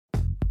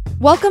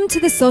Welcome to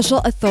the Social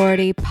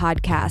Authority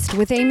Podcast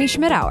with Amy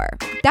Schmidauer.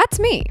 That's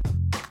me.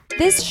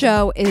 This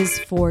show is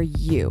for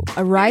you,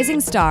 a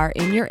rising star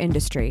in your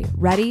industry,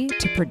 ready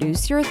to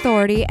produce your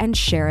authority and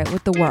share it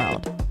with the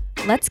world.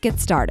 Let's get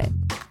started.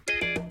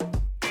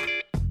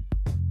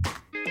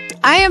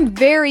 I am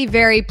very,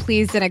 very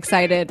pleased and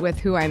excited with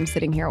who I'm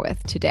sitting here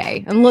with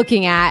today. I'm look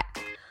at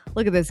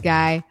this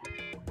guy,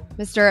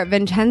 Mr.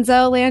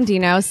 Vincenzo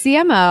Landino,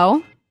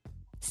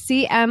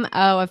 CMO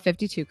of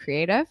 52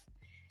 Creative,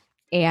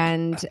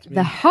 and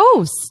the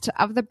host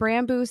of the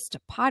Brand Boost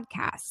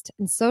podcast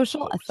and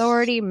social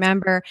authority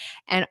member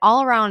and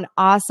all around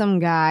awesome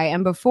guy.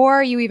 And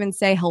before you even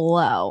say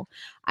hello,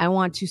 I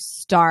want to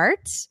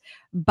start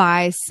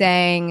by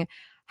saying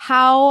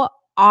how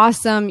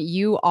awesome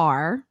you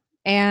are.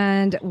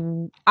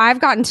 And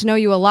I've gotten to know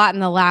you a lot in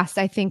the last,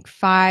 I think,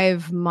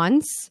 5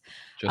 months.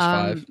 Just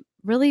 5.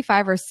 Really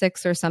 5 or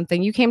 6 or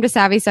something. You came to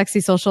Savvy Sexy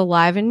Social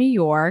Live in New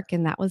York,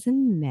 and that was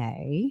in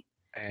May.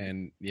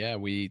 And yeah,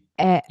 you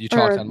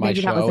talked on my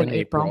show in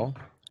April.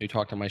 You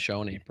talked on my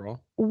show in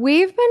April.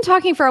 We've been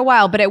talking for a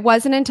while, but it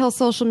wasn't until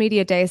Social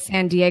Media Day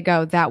San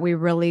Diego that we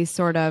really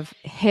sort of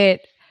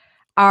hit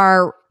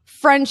our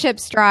friendship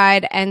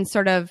stride and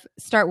sort of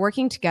start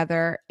working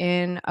together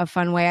in a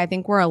fun way. I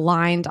think we're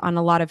aligned on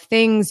a lot of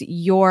things.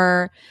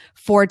 Your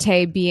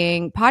forte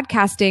being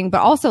podcasting,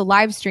 but also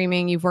live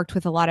streaming. You've worked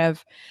with a lot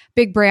of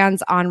big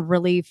brands on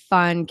really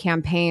fun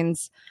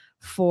campaigns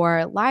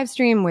for live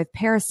stream with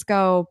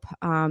Periscope,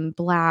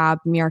 Blab,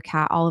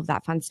 Meerkat, all of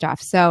that fun stuff.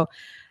 So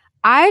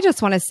I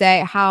just want to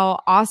say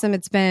how awesome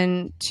it's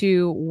been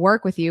to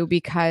work with you,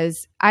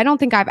 because I don't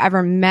think I've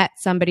ever met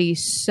somebody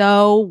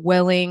so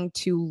willing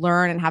to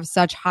learn and have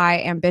such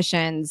high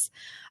ambitions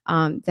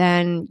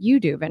than you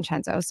do,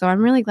 Vincenzo. So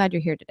I'm really glad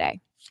you're here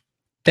today.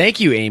 Thank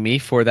you, Amy,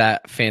 for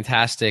that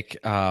fantastic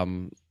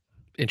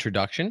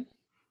introduction.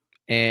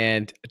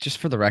 And just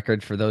for the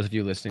record, for those of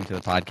you listening to the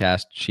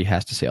podcast, she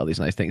has to say all these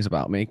nice things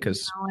about me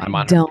because I'm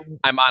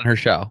on her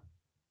show.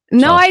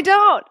 No, so. I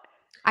don't.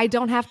 I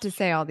don't have to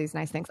say all these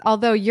nice things.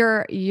 Although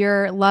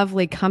your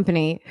lovely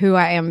company, who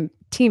I am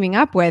teaming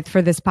up with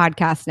for this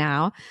podcast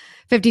now,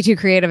 52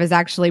 Creative, is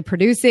actually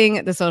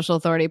producing the Social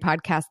Authority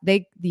podcast.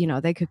 They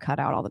could cut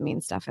out all the mean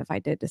stuff if I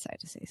did decide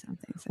to say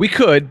something. So. We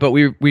could, but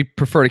we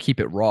prefer to keep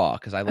it raw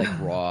because I like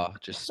raw,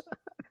 just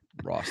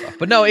raw stuff.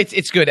 But no,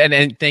 it's good.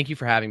 And thank you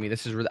for having me.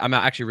 I'm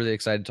actually really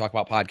excited to talk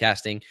about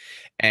podcasting.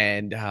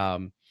 And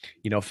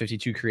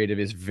 52 Creative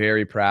is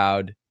very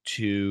proud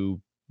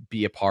to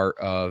be a part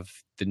of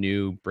the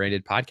new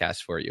branded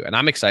podcast for you. And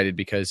I'm excited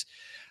because,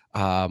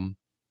 the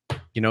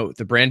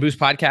Brand Boost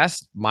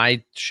podcast,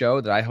 my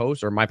show that I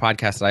host, or my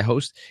podcast that I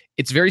host,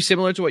 it's very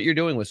similar to what you're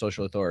doing with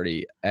Social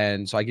Authority.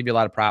 And so I give you a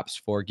lot of props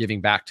for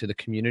giving back to the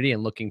community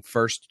and looking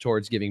first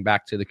towards giving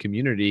back to the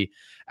community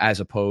as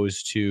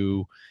opposed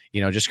to,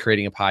 just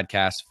creating a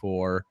podcast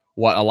for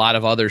what a lot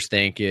of others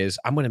think is,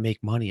 I'm going to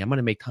make money. I'm going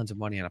to make tons of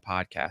money on a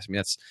podcast. I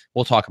mean,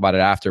 we'll talk about it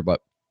after,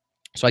 but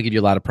so I give you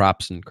a lot of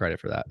props and credit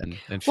for that and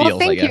feels, well,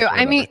 thank you.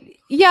 I mean,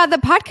 yeah, the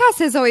podcast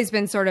has always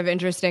been sort of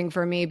interesting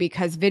for me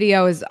because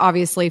video is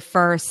obviously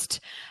first.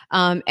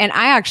 And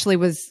I actually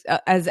was,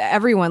 as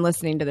everyone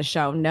listening to the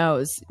show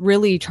knows,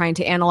 really trying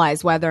to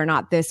analyze whether or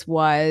not this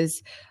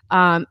was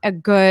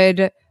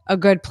a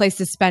good place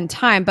to spend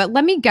time. But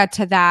let me get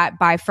to that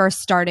by first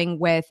starting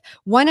with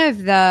one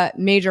of the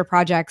major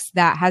projects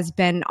that has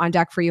been on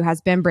deck for you has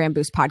been Brand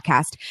Boost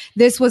Podcast.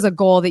 This was a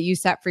goal that you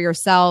set for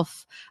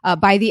yourself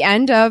by the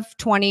end of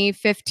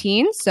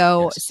 2015.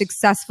 So yes.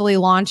 Successfully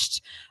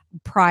launched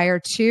prior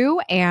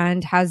to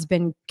and has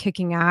been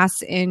kicking ass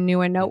in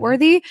new and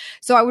noteworthy.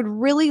 So I would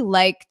really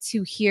like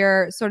to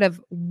hear sort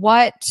of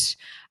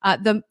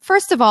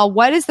first of all,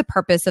 what is the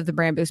purpose of the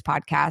Brand Boost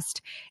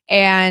podcast,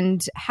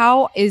 and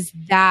how is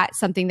that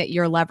something that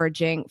you're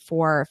leveraging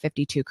for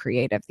 52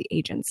 Creative, the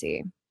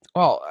agency?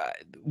 Well,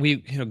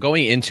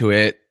 going into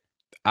it,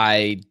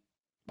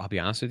 I'll be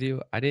honest with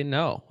you, I didn't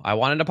know. I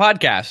wanted a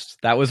podcast.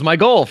 That was my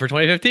goal for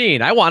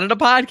 2015. I wanted a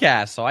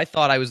podcast. So I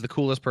thought I was the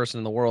coolest person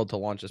in the world to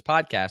launch this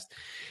podcast,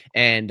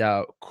 and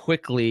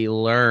quickly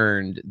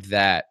learned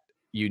that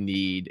you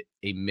need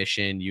a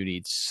mission. You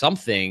need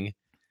something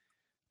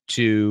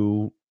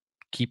to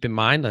keep in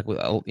mind, like,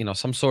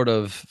 some sort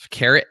of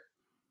carrot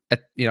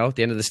at the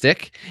end of the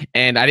stick.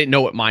 And I didn't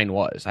know what mine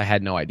was. I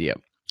had no idea.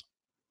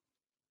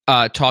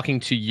 Talking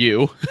to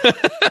you,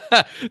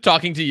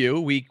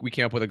 we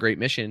came up with a great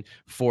mission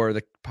for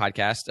the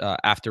podcast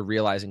after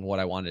realizing what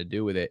I wanted to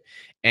do with it.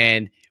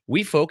 And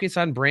we focus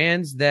on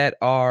brands that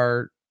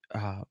are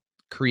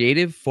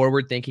creative,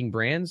 forward-thinking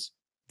brands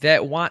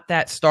that want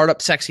that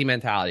startup sexy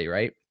mentality,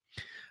 right?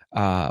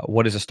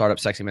 What is a startup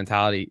sexy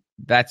mentality?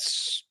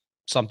 That's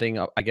something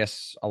I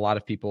guess a lot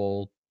of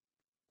people,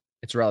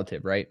 it's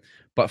relative, right?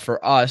 But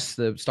for us,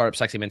 the startup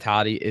sexy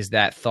mentality is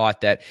that thought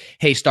that,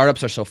 hey,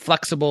 startups are so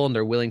flexible and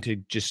they're willing to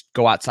just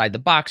go outside the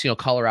box,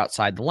 color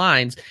outside the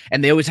lines.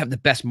 And they always have the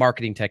best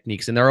marketing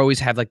techniques. And they always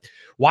have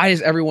why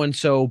is everyone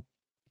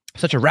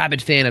such a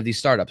rabid fan of these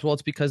startups? Well,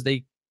 it's because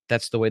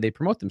that's the way they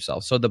promote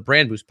themselves. So the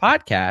Brand Boost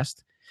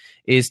podcast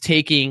is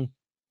taking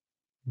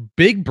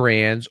big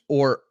brands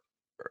or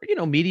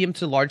medium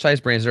to large size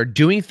brands that are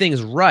doing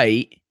things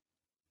right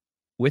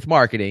with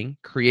marketing,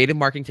 creative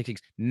marketing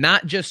techniques,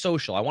 not just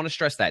social. I want to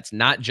stress that it's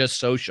not just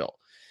social.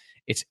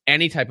 It's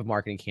any type of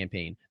marketing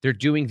campaign. They're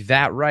doing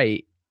that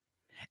right.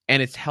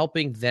 And it's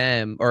helping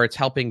them, or it's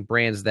helping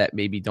brands that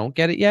maybe don't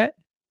get it yet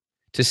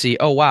to see,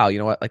 oh, wow, you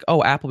know what? Like,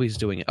 oh, Applebee's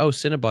doing it. Oh,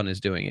 Cinnabon is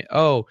doing it.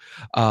 Oh,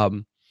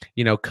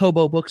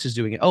 Kobo Books is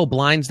doing it. Oh,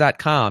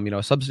 Blinds.com,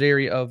 a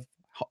subsidiary of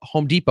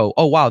Home Depot.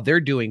 Oh, wow, they're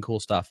doing cool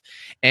stuff.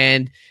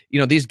 And,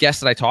 these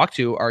guests that I talk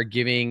to are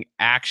giving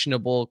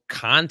actionable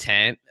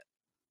content,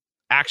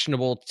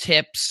 actionable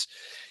tips.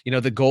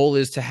 The goal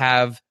is to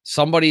have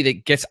somebody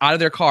that gets out of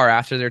their car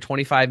after their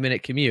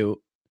 25-minute commute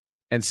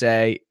and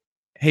say,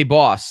 hey,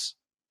 boss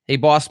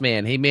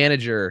man, hey,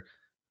 manager,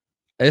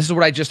 this is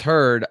what I just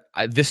heard.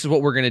 This is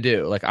what we're going to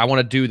do. Like, I want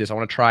to do this. I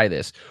want to try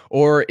this.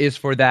 Or is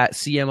for that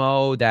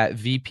CMO, that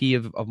VP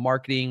of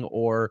marketing,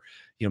 or,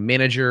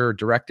 manager or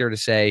director to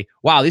say,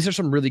 wow, these are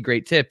some really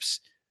great tips.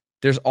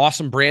 There's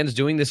awesome brands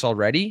doing this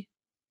already? ?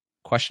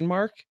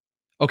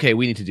 Okay,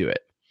 we need to do it.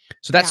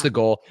 So that's the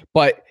goal.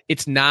 But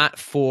it's not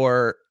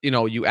for,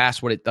 you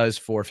asked what it does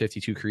for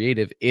 52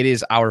 Creative. It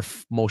is our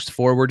most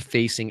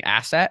forward-facing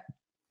asset.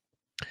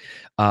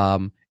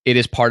 It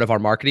is part of our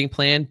marketing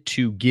plan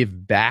to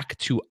give back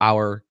to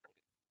our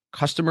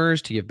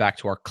customers, to give back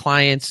to our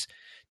clients,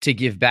 to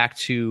give back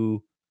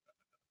to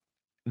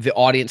the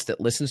audience that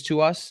listens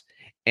to us,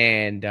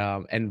 and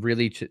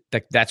really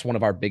that's one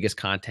of our biggest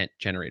content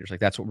generators.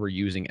 Like, that's what we're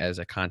using as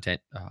a content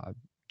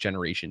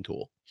generation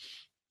tool.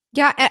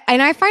 Yeah.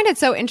 And I find it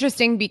so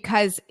interesting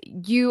because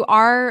you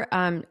are,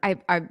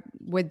 I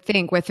would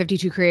think with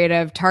 52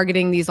 Creative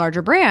targeting these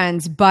larger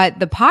brands, but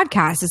the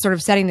podcast is sort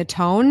of setting the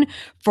tone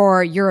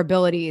for your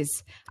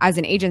abilities as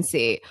an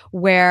agency,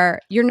 where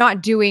you're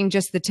not doing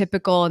just the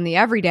typical and the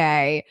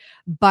everyday,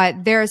 but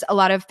there's a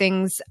lot of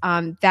things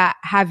that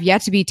have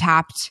yet to be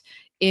tapped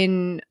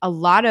in a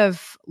lot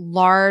of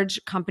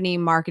large company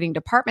marketing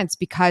departments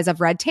because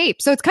of red tape.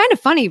 So it's kind of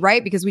funny,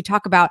 right? Because we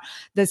talk about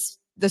this.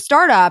 The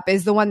startup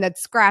is the one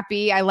that's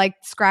scrappy. I like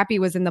scrappy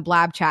was in the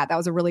Blab chat. That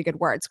was a really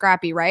good word,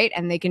 scrappy, right?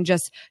 And they can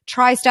just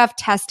try stuff,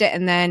 test it,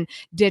 and then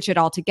ditch it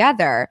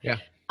altogether. Yeah.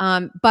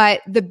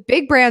 But the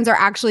big brands are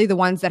actually the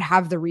ones that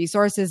have the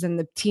resources and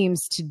the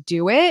teams to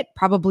do it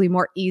probably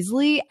more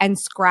easily and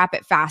scrap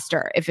it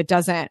faster if it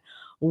doesn't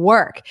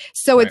work.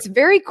 So It's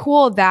very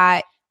cool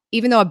that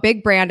even though a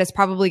big brand is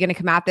probably going to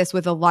come at this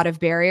with a lot of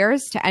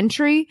barriers to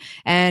entry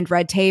and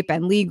red tape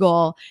and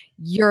legal,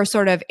 you're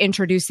sort of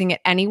introducing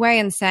it anyway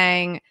and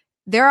saying,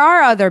 there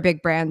are other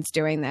big brands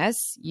doing this.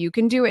 You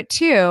can do it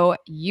too.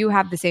 You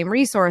have the same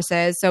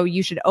resources. So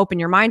you should open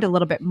your mind a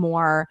little bit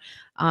more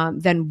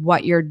than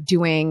what you're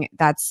doing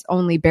that's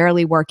only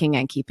barely working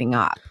and keeping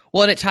up.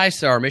 Well, and it ties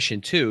to our mission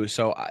too.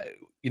 So,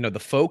 the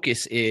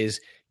focus is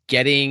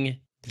getting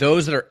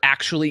those that are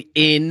actually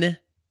in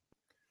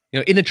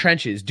the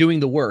trenches,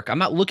 doing the work. I'm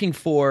not looking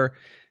for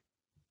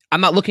the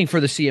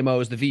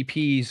CMOs, the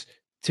VPs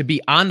to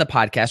be on the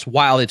podcast.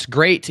 While it's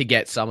great to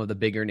get some of the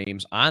bigger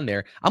names on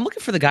there, I'm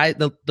looking for the guy,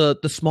 the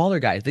smaller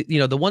guys,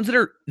 the ones that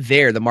are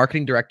there, the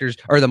marketing directors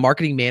or the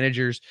marketing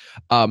managers,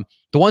 the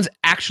ones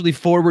actually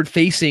forward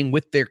facing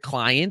with their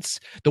clients,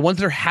 the ones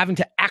that are having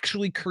to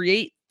actually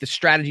create the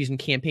strategies and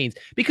campaigns,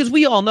 because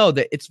we all know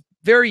that it's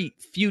very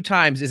few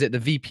times is it the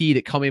VP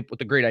that come up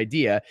with a great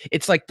idea.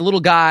 It's like the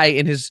little guy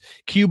in his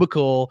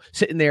cubicle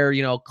sitting there,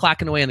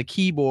 clacking away on the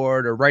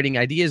keyboard or writing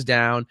ideas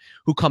down,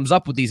 who comes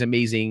up with these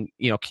amazing,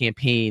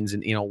 campaigns,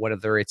 and,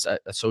 whether it's a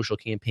social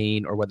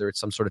campaign or whether it's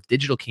some sort of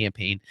digital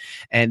campaign.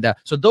 And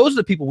so those are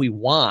the people we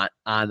want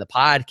on the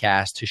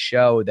podcast to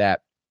show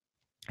that,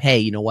 hey,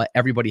 you know what?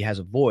 Everybody has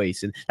a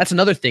voice. And that's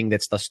another thing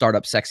that's the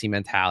startup sexy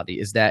mentality,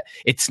 is that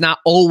it's not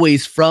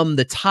always from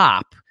the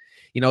top.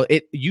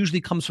 It usually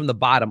comes from the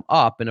bottom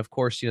up. And of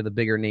course, the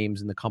bigger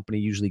names in the company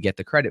usually get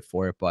the credit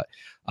for it. But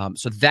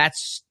so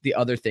that's the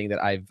other thing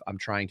that I'm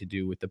trying to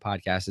do with the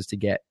podcast, is to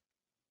get,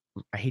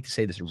 I hate to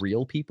say this,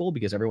 real people,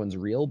 because everyone's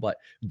real, but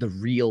the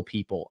real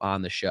people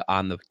on the show,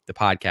 on the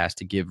podcast,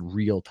 to give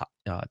real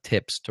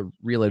tips, to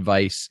real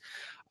advice,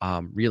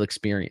 real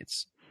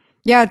experience.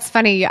 Yeah, it's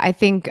funny. I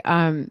think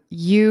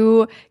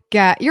you're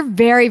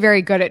very,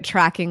 very good at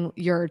tracking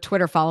your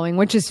Twitter following,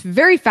 which is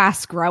very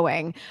fast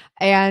growing,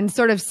 and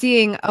sort of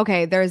seeing,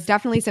 okay, there's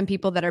definitely some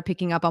people that are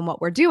picking up on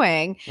what we're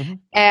doing,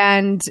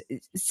 and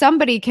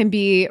somebody can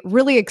be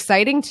really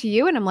exciting to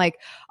you. And I'm like,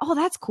 oh,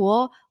 that's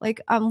cool.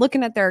 Like, I'm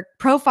looking at their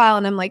profile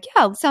and I'm like,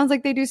 yeah, it sounds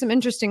like they do some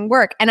interesting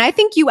work. And I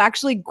think you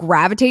actually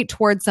gravitate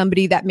towards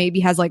somebody that maybe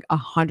has like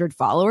 100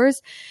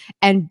 followers.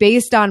 And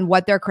based on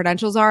what their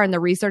credentials are and the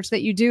research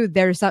that you do,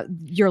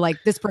 you're like,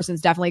 this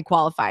person's definitely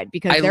qualified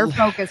because they're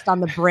focused on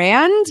the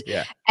brand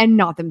and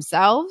not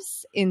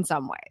themselves in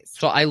some ways.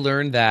 So I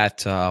learned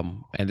that,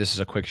 and this is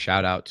a quick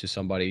shout out to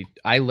somebody,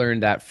 I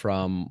learned that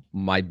from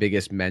my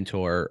biggest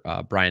mentor,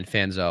 Brian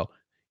Fanzo.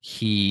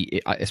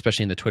 He,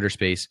 especially in the Twitter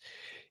space,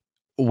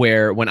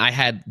 where when I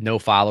had no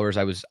followers,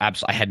 I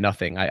had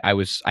nothing. I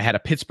had a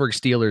Pittsburgh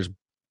Steelers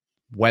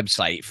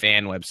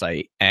fan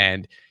website,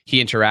 and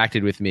he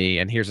interacted with me.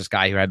 And here's this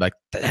guy who had like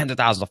tens of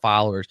thousands of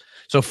followers.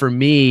 So for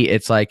me,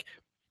 it's like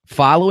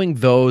following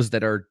those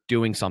that are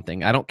doing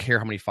something. I don't care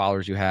how many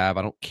followers you have.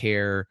 I don't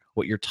care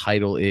what your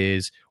title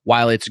is.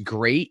 While it's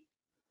great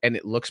and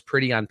it looks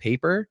pretty on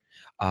paper,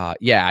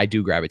 yeah, I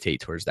do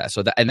gravitate towards that.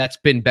 So and that's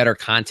been better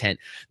content.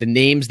 The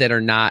names that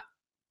are not,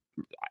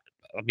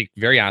 I'll be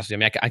very honest with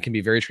you. I mean, I can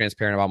be very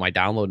transparent about my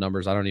download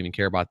numbers. I don't even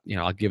care about,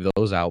 I'll give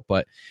those out.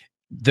 But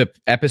the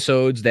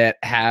episodes that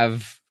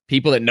have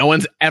people that no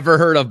one's ever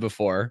heard of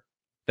before,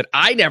 that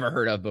I never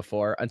heard of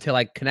before until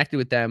I connected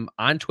with them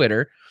on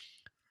Twitter,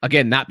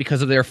 again, not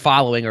because of their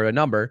following or a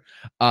number,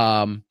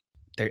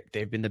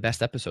 they've been the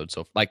best episodes.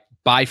 So like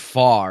by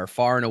far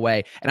and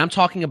away. And I'm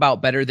talking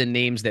about better than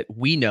names that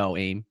we know,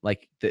 AIM,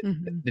 like the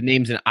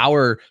names in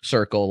our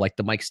circle, like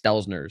the Mike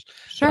Stelzners,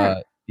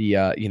 sure.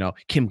 The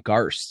Kim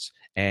Garsts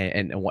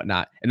and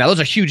whatnot. And now those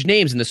are huge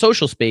names in the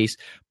social space,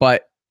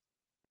 but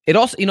it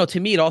also, to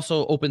me, it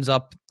also opens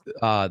up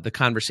the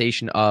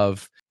conversation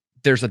of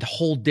there's a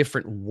whole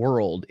different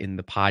world in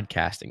the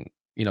podcasting,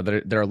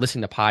 that are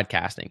listening to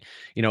podcasting.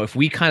 If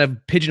we kind of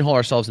pigeonhole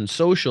ourselves in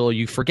social,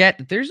 you forget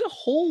that there's a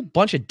whole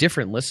bunch of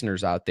different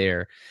listeners out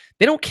there.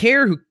 They don't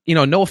care who,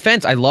 no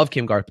offense, I love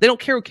Kim Garst, but they don't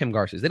care who Kim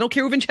Garst is. They don't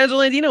care who Vincenzo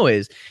Landino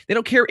is. They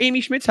don't care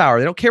Amy Schmitzhauer.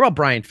 They don't care about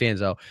Brian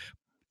Fanzo.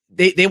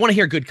 They want to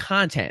hear good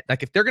content.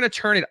 Like if they're going to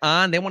turn it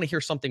on, they want to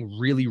hear something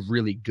really,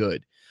 really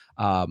good.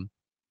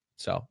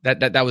 So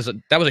that was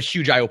a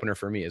huge eye opener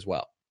for me as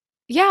well.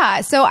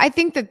 Yeah. So I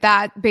think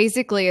that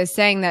basically is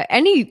saying that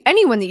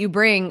anyone that you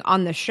bring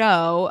on the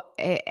show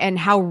and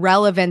how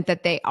relevant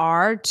that they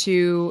are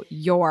to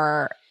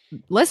your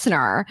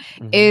listener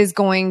is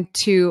going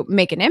to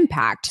make an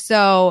impact.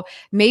 So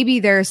maybe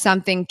there's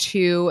something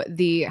to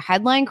the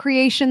headline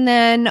creation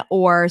then,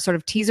 or sort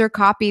of teaser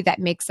copy that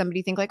makes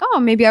somebody think like, oh,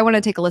 maybe I want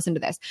to take a listen to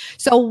this.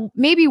 So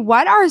maybe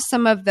what are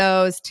some of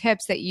those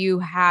tips that you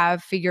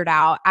have figured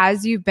out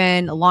as you've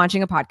been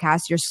launching a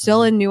podcast? You're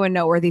still in new and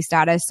noteworthy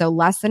status, so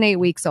less than 8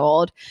 weeks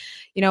old.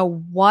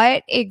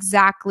 What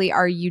exactly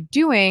are you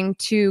doing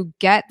to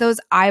get those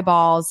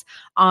eyeballs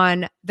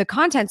on the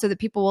content so that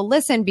people will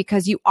listen,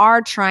 because you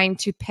are trying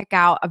to pick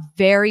out a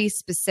very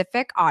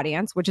specific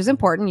audience, which is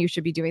important. You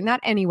should be doing that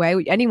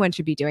anyway. Anyone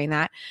should be doing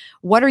that.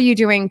 What are you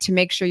doing to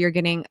make sure you're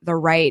getting the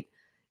right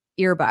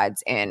earbuds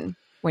in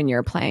when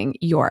you're playing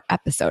your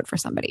episode for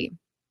somebody?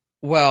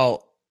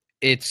 Well,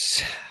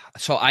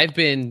 I've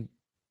been,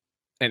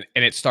 and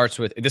it starts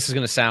with, this is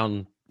going to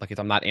sound like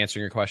I'm not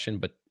answering your question,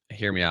 but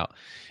hear me out.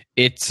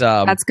 It's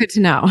that's good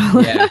to know.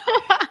 Yeah,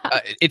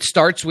 it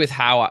starts with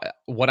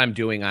what I'm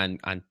doing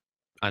on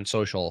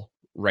social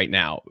right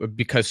now,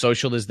 because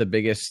social is the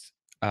biggest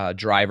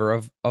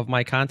driver of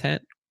my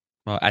content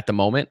at the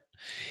moment.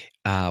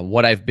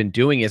 What I've been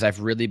doing is I've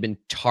really been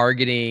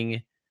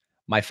targeting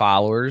my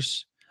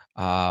followers.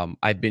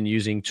 I've been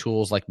using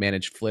tools like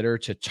Managed Flitter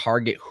to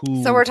target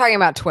who. So we're talking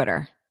about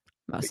Twitter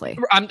mostly.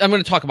 I'm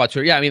going to talk about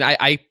Twitter. Yeah, I mean,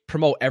 I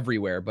promote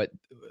everywhere, but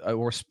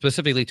or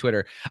specifically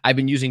Twitter. I've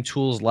been using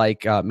tools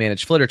like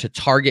Managed Flitter to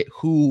target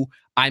who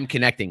I'm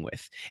connecting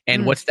with.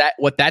 And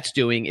what that's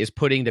doing is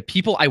putting the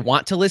people I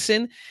want to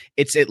listen,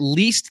 it's at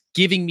least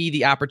giving me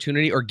the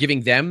opportunity or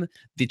giving them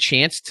the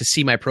chance to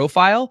see my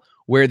profile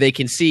where they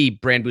can see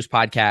Brand Boost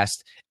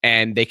Podcast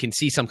and they can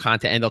see some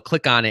content and they'll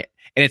click on it.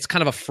 And it's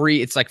kind of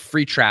it's like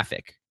free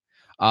traffic.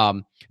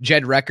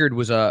 Jed Record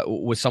was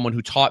someone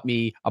who taught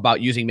me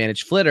about using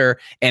Managed Flitter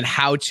and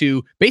how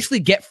to basically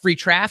get free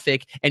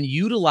traffic and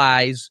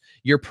utilize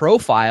your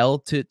profile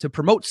to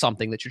promote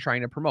something that you're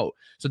trying to promote.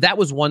 So that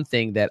was one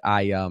thing that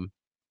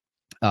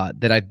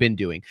that I've been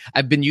doing.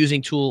 I've been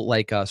using tool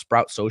like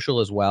Sprout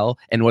Social as well,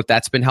 and what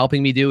that's been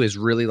helping me do is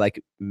really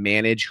like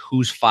manage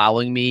who's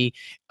following me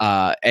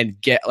and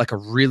get like a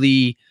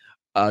really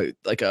a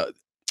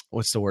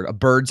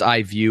bird's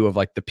eye view of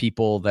like the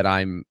people that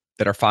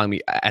are following me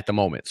at the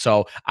moment.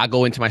 So I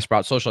go into my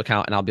Sprout Social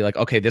account and I'll be like,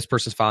 okay, this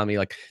person's following me.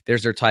 Like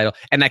there's their title.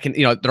 And I can,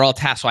 they're all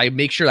tasked. So I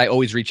make sure that I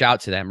always reach out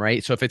to them,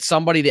 right? So if it's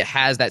somebody that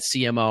has that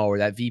CMO or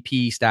that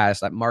VP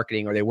status, that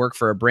marketing, or they work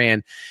for a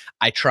brand,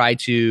 I try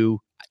to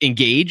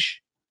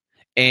engage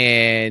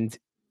and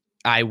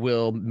I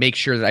will make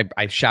sure that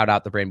I shout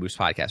out the Brand Boost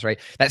Podcast, right?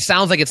 That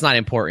sounds like it's not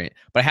important,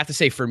 but I have to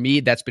say for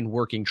me, that's been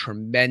working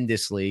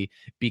tremendously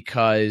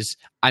because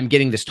I'm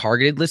getting this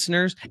targeted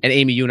listeners. And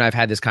Amy, you and I have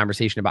had this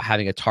conversation about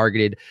having a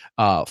targeted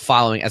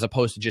following as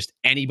opposed to just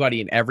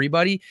anybody and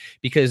everybody.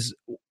 Because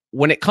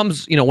when it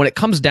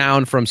comes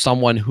down from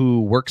someone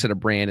who works at a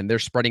brand and they're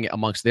spreading it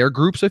amongst their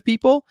groups of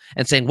people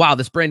and saying, wow,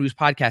 this Brand Boost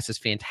Podcast is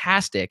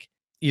fantastic.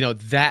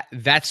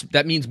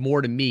 That means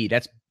more to me.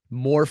 That's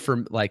more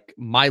for like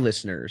my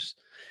listeners.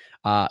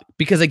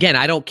 Because again,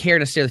 I don't care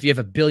necessarily if you have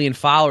 1 billion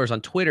followers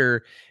on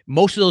Twitter,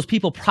 most of those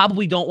people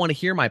probably don't want to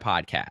hear my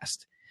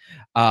podcast.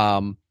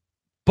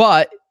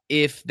 But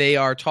if they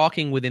are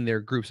talking within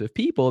their groups of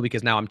people,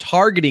 because now I'm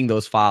targeting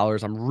those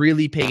followers, I'm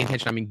really paying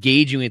attention, I'm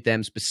engaging with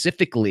them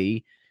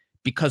specifically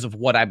because of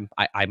what I'm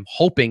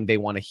hoping they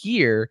want to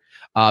hear,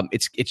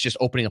 it's just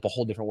opening up a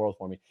whole different world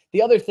for me.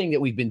 The other thing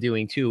that we've been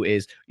doing too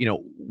is,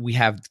 we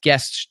have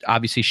guests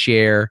obviously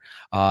share.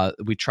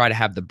 We try to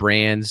have the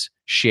brands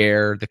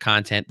share the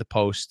content, the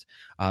post.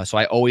 So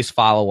I always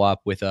follow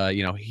up with,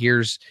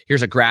 here's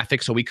a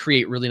graphic. So we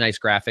create really nice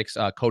graphics.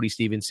 Cody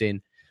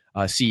Stevenson,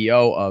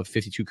 CEO of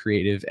 52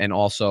 Creative, and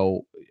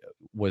also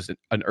was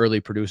an early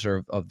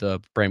producer of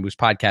the Brand Boost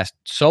podcast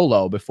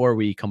solo before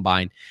we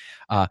combined.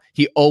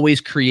 He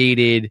always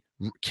created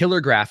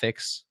killer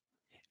graphics,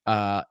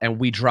 and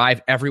we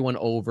drive everyone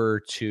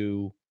over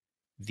to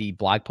the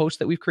blog post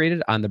that we've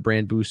created on the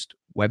Brand Boost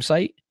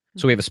website.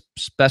 So we have a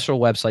special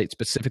website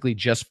specifically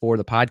just for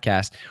the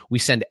podcast. We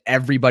send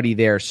everybody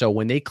there. So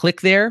when they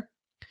click there,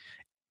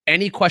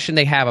 any question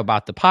they have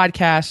about the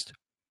podcast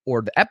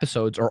or the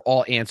episodes are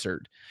all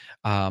answered.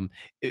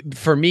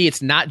 For me,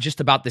 it's not just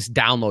about this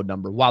download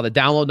number. While the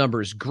download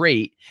number is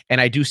great, and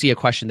I do see a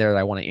question there that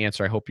I want to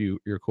answer. I hope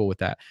you're cool with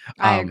that.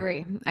 I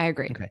agree.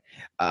 Okay.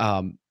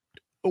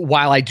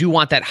 While I do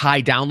want that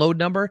high download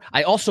number,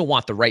 I also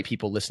want the right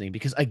people listening,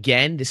 because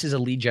again, this is a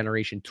lead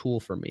generation tool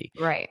for me.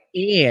 Right.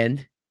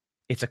 And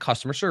it's a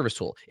customer service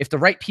tool. If the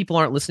right people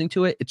aren't listening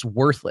to it, it's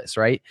worthless,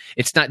 right?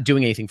 It's not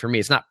doing anything for me.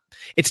 It's not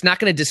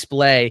going to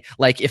display,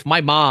 like, if my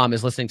mom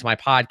is listening to my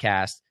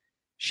podcast,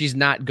 she's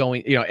not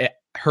going,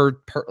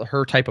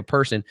 her type of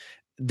person,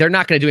 they're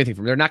not going to do anything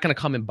for me. They're not going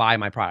to come and buy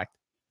my product,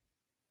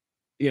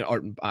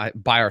 or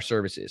buy our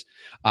services.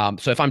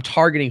 So if I'm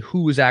targeting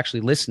who is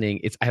actually listening,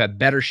 I have a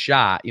better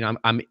shot.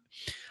 I'm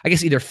I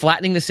guess either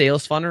flattening the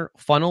sales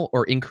funnel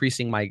or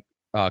increasing my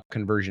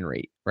conversion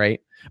rate,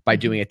 right? By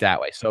doing it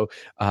that way. So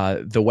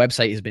the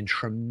website has been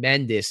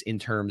tremendous in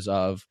terms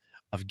of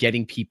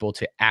getting people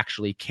to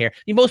actually care.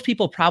 Most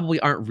people probably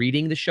aren't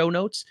reading the show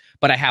notes,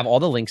 but I have all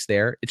the links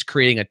there. It's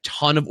creating a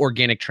ton of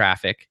organic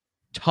traffic,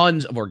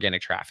 tons of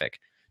organic traffic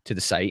to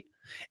the site.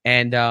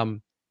 And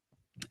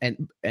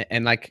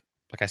like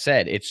I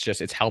said,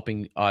 it's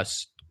helping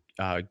us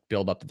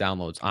build up the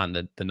downloads on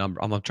the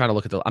number. I'm trying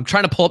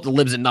to pull up the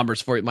libs and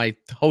numbers for you, my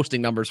hosting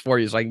numbers for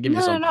you, so I can give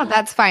you some. No,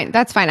 that's fine.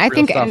 That's fine. I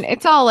think and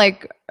it's all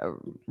like,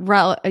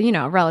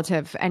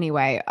 relative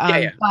anyway.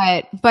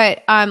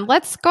 But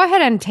let's go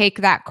ahead and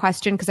take that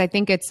question, because I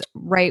think it's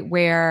right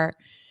where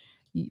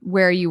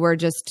you were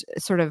just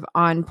sort of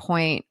on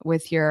point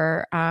with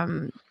your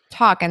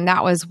talk, and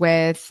that was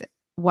with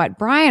what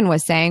Brian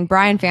was saying.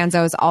 Brian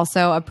Fanzo is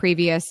also a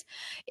previous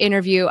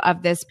interview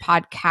of this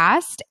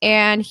podcast,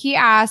 and he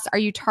asked, are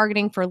you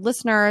targeting for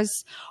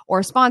listeners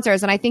or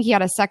sponsors? And I think he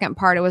had a second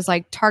part. It was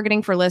like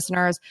targeting for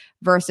listeners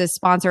versus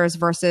sponsors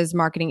versus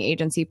marketing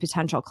agency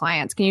potential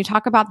clients. Can you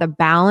talk about the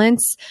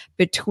balance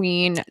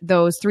between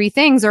those three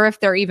things, or if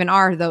there even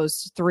are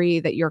those three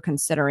that you're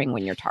considering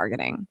when you're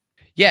targeting?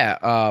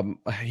 Yeah,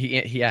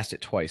 he asked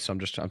it twice, so I'm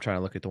trying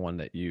to look at the one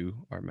that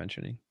you are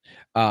mentioning.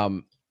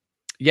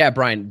 Yeah,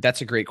 Brian,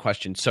 that's a great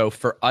question. So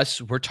for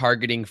us, we're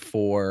targeting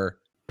for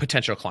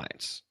potential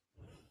clients.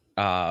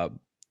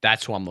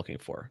 That's who I'm looking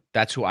for.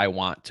 That's who I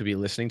want to be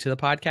listening to the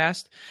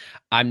podcast.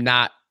 I'm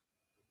not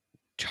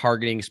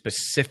targeting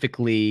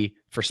specifically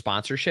for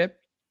sponsorship.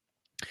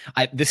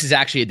 This is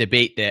actually a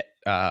debate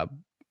that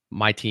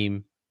my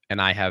team and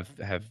I have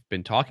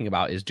been talking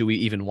about, is, do we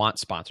even want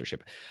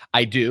sponsorship?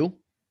 I do,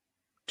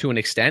 to an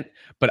extent,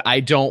 but I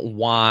don't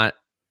want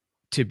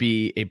to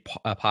be a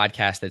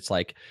podcast that's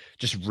like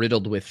just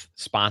riddled with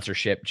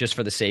sponsorship just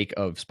for the sake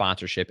of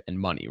sponsorship and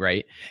money,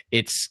 right?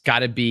 It's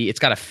got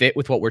to fit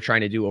with what we're trying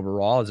to do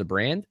overall as a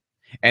brand,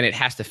 and it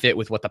has to fit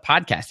with what the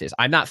podcast is.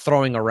 I'm not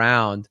throwing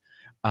around,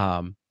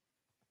 I'm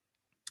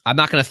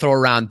not going to throw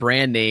around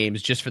brand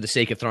names just for the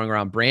sake of throwing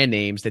around brand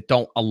names that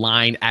don't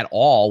align at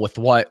all with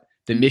what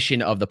the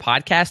mission of the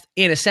podcast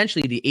and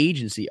essentially the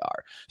agency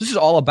are. This is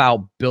all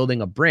about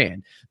building a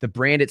brand. The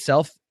brand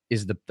itself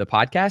is the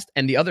podcast,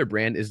 and the other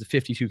brand is the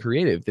 52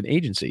 Creative, the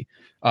agency.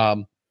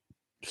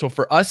 So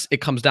for us,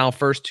 it comes down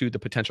first to the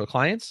potential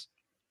clients.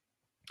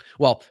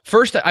 Well,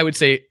 first, I would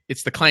say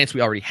it's the clients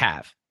we already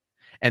have,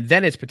 and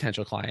then it's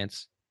potential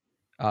clients,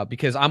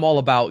 because I'm all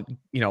about,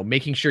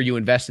 making sure you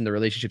invest in the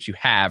relationships you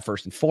have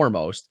first and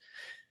foremost,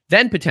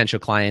 then potential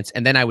clients,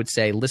 and then I would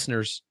say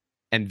listeners,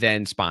 and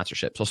then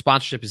sponsorship. So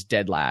sponsorship is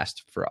dead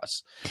last for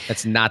us.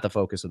 That's not the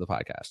focus of the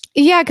podcast.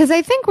 Yeah, because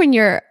I think when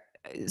you're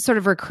sort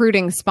of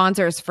recruiting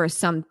sponsors for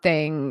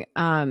something,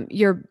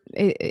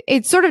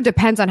 it sort of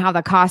depends on how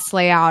the costs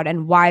lay out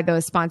and why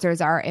those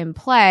sponsors are in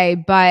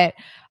play. But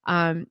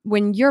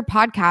when your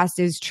podcast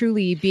is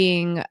truly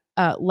being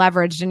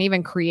leveraged and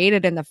even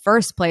created in the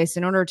first place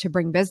in order to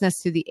bring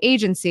business to the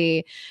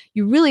agency,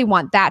 you really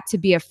want that to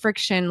be a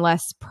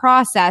frictionless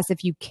process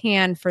if you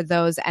can, for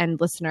those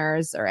end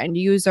listeners or end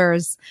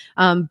users,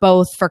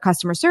 both for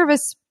customer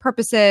service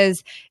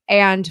purposes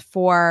and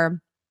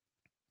for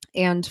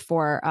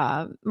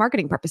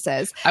marketing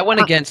purposes. I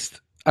went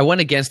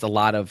against a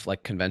lot of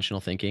like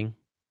conventional thinking,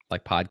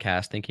 like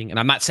podcast thinking. And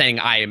I'm not saying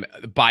I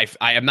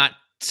am not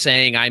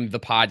saying I'm the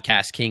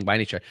podcast king by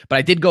nature, but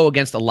I did go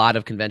against a lot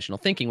of conventional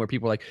thinking where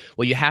people are like,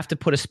 well, you have to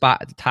put a spot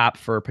at the top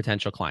for a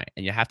potential client,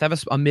 and you have to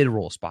have a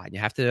mid-roll spot, and you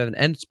have to have an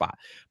end spot.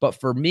 But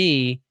for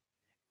me,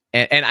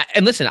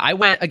 and listen, I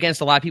went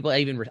against a lot of people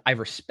I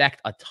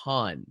respect a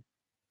ton.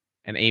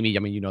 And Amy, I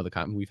mean, you know,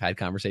 we've had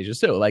conversations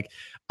too. Like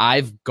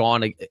I've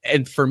gone,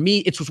 and for me,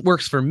 it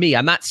works for me.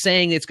 I'm not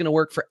saying it's going to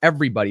work for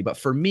everybody, but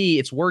for me,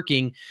 it's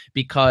working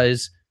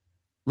because,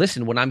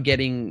 listen, when I'm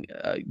getting,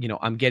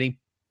 I'm getting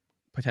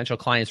potential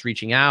clients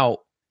reaching out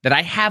that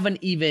I haven't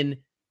even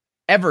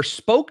ever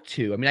spoke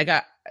to. I mean, I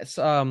got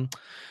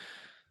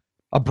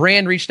a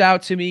brand reached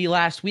out to me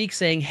last week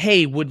saying,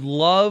 "Hey, would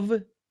love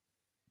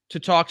to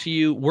talk to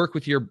you, work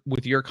with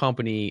your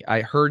company.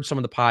 I heard some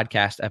of the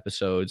podcast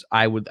episodes.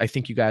 I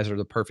think you guys are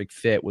the perfect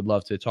fit. Would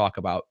love to talk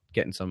about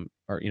getting some,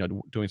 or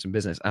doing some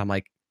business." And I'm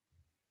like,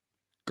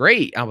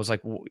 great. I was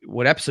like,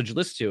 what episode did you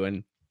listen to?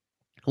 And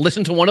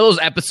listen to one of those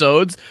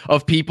episodes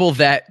of people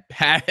that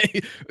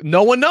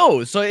no one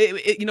knows. So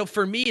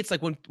for me, it's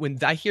like when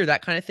I hear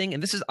that kind of thing,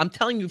 and I'm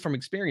telling you from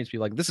experience,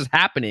 people, like, this is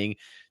happening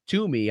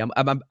to me.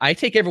 I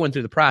take everyone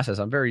through the process.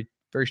 I'm very,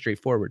 very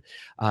straightforward.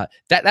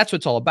 That's what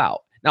it's all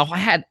about. Now,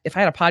 if I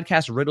had a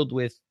podcast riddled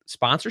with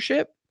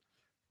sponsorship,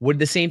 would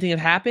the same thing have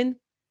happened?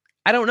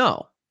 I don't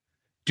know.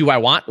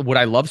 Would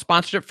I love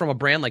sponsorship from a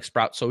brand like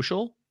Sprout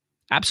Social?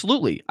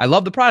 Absolutely. I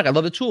love the product. I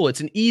love the tool.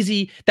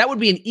 That would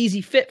be an easy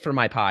fit for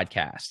my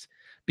podcast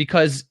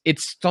because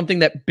it's something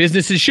that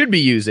businesses should be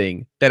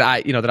using that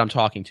I'm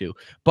talking to.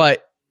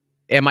 But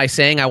am I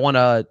saying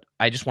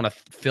I just want to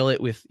fill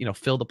it with,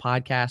 fill the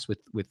podcast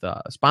with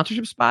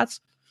sponsorship spots?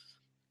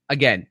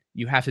 Again,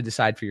 you have to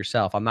decide for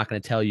yourself. I'm not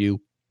going to tell you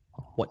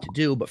what to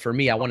do, but for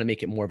me, I want to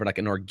make it more of like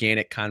an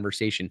organic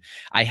conversation.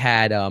 I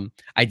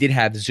did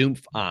have Zoom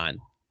on,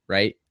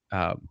 right?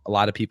 A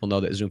lot of people know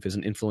that Zoom is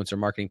an influencer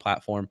marketing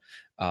platform,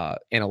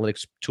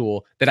 analytics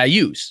tool that I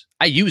use.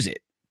 I use it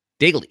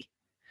daily.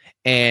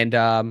 And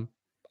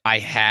I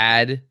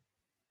had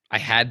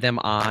them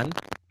on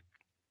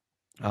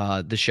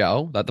the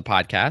show, the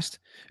podcast.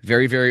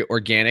 Very, very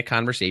organic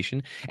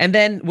conversation. And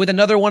then with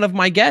another one of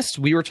my guests,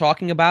 we were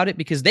talking about it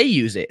because they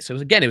use it. So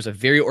it was a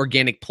very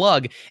organic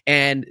plug.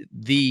 And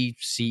the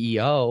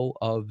CEO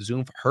of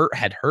Zoom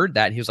had heard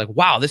that. And he was like,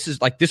 wow, this was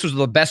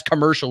the best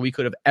commercial we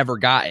could have ever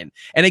gotten.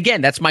 And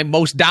again, that's my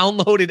most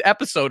downloaded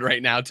episode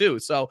right now too.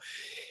 So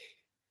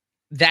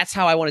that's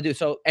how I want to do it.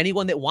 So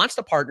anyone that wants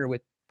to partner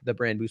with the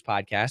Brand Boost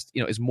podcast,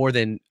 is more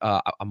than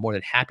I'm more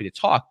than happy to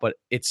talk, but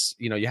it's,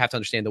 you have to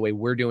understand the way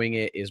we're doing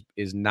it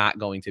is not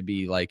going to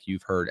be like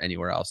you've heard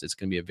anywhere else. It's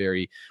going to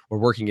be we're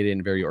working it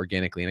in very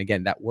organically. And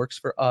again, that works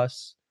for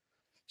us.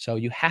 So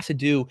you have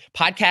to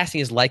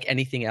podcasting is like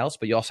anything else,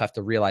 but you also have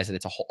to realize that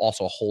it's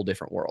also a whole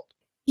different world.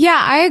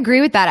 Yeah, I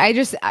agree with that.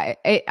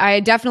 I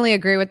definitely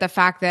agree with the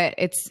fact that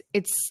it's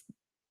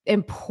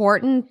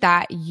important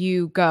that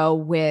you go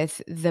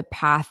with the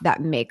path that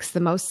makes the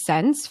most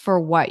sense for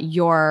what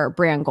your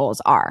brand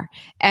goals are.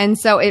 And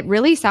so it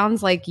really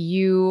sounds like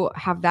you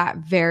have that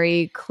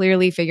very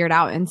clearly figured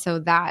out. And so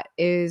that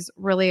is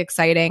really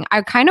exciting.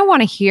 I kind of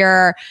want to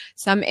hear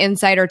some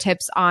insider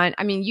tips on,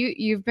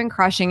 you've been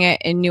crushing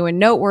it in New and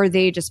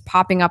Noteworthy, just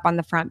popping up on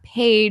the front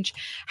page.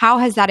 How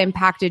has that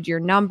impacted your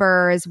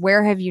numbers?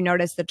 Where have you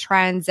noticed the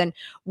trends? And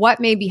what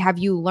maybe have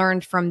you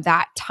learned from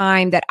that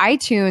time that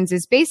iTunes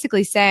is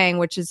basically saying,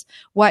 which is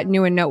what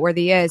New and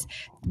Noteworthy is?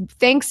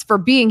 Thanks for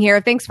being here.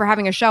 Thanks for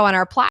having a show on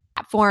our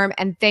platform.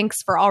 And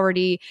thanks for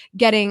already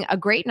getting a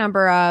great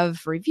number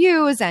of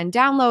reviews and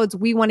downloads.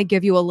 We want to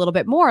give you a little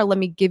bit more. Let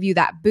me give you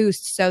that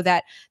boost so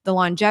that the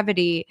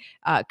longevity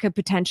could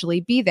potentially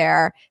be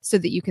there so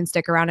that you can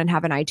stick around and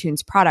have an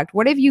iTunes product.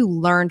 What have you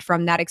learned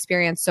from that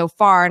experience so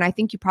far? And I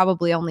think you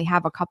probably only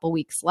have a couple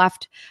weeks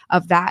left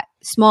of that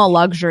small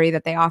luxury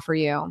that they offer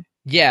you.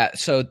 Yeah.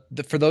 So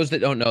for those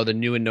that don't know, the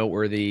New and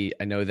Noteworthy,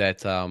 I know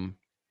that,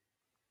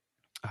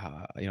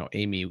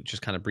 Amy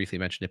just kind of briefly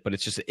mentioned it, but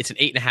it's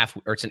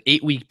an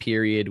 8-week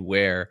period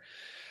where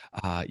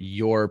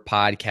your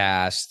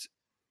podcast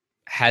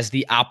has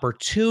the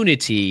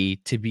opportunity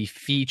to be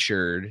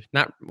featured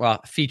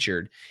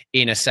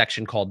in a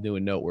section called New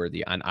and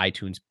Noteworthy on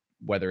iTunes,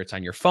 whether it's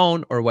on your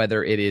phone or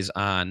whether it is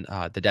on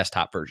the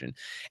desktop version.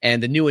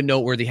 And the New and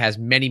Noteworthy has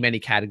many, many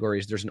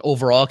categories. There's an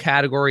overall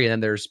category,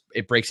 and then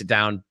it breaks it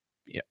down,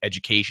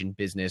 education,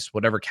 business,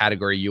 whatever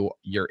category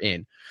you're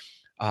in.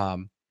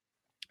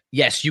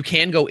 Yes, you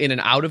can go in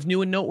and out of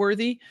New and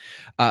Noteworthy,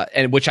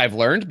 and which I've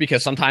learned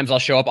because sometimes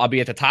I'll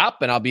be at the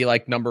top and I'll be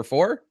like number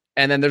 4.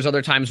 And then there's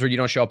other times where you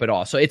don't show up at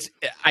all. So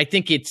I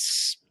think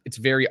it's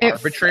very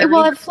arbitrary.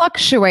 It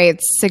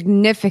fluctuates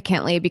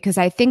significantly because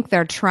I think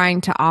they're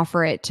trying to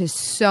offer it to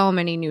so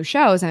many new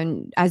shows.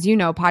 And as you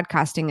know,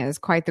 podcasting is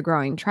quite the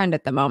growing trend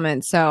at the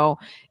moment. So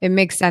it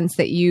makes sense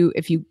that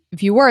if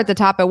you were at the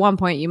top at one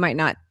point, you might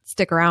not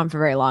stick around for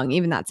very long,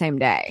 even that same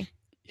day.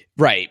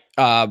 Right.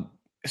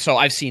 So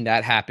I've seen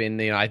that happen.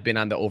 I've been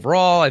on the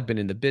overall, I've been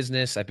in the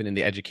business, I've been in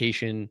the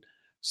education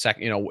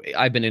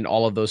I've been in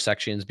all of those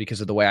sections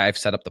because of the way I've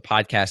set up the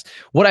podcast.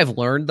 What I've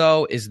learned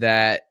though is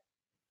that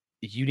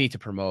you need to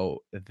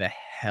promote the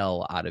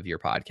hell out of your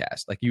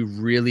podcast. Like you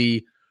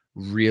really,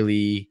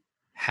 really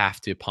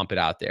have to pump it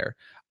out there.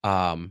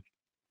 And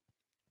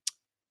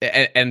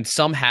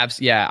some have,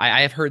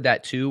 I have heard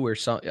that too, where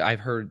I've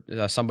heard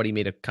somebody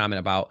made a comment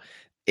about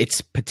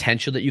it's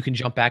potential that you can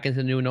jump back into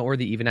the new and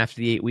noteworthy even after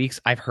the 8 weeks.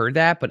 I've heard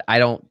that, but I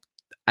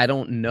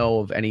don't know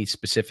of any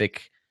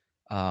specific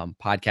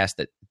podcasts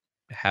that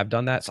have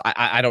done that. So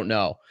I don't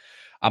know.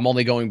 I'm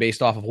only going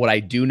based off of what I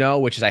do know,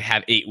 which is I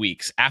have 8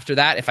 weeks. After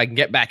that, if I can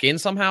get back in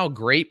somehow,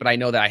 great. But I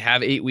know that I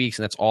have 8 weeks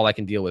and that's all I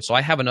can deal with. So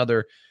I have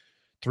another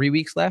 3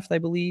 weeks left, I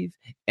believe.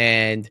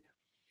 And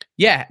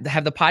yeah,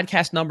 have the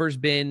podcast numbers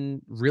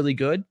been really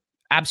good?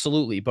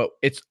 Absolutely. But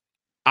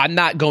I'm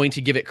not going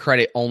to give it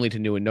credit only to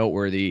new and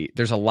noteworthy.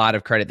 There's a lot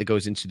of credit that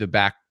goes into the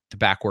back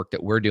work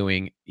that we're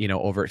doing,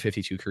 over at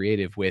 52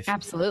 Creative with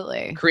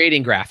absolutely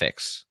creating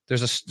graphics.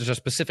 There's a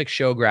specific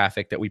show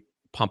graphic that we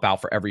pump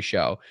out for every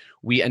show.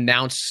 We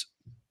announce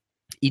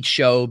each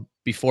show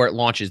before it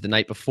launches the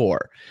night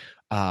before.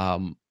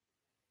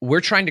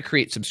 We're trying to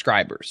create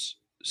subscribers.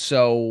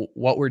 So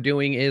what we're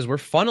doing is we're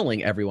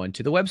funneling everyone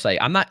to the website.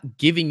 I'm not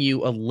giving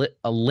you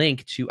a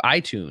link to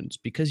iTunes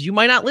because you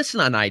might not listen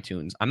on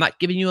iTunes. I'm not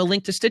giving you a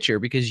link to Stitcher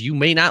because you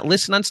may not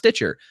listen on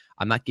Stitcher.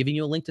 I'm not giving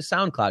you a link to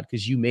SoundCloud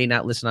because you may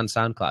not listen on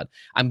SoundCloud.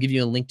 I'm giving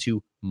you a link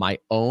to my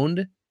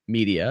owned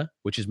media,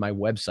 which is my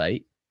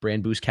website,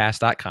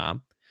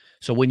 brandboostcast.com.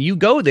 So when you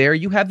go there,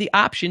 you have the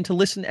option to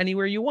listen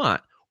anywhere you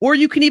want. Or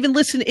you can even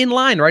listen in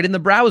line right in the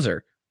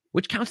browser,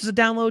 which counts as a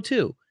download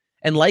too.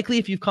 And likely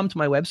if you've come to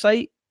my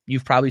website,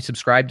 you've probably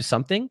subscribed to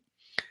something.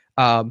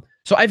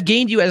 So I've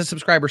gained you as a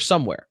subscriber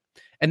somewhere.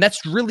 And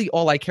that's really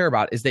all I care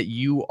about is that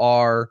you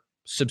are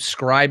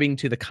subscribing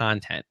to the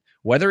content,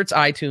 whether it's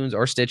iTunes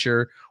or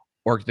Stitcher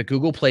or the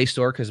Google Play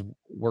Store, because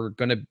we're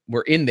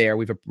in there.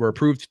 We're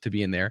approved to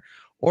be in there,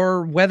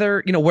 or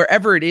whether,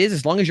 wherever it is,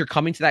 as long as you're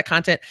coming to that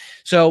content.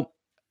 So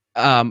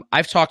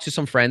I've talked to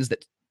some friends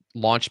that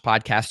launched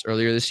podcasts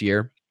earlier this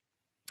year.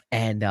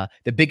 And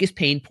the biggest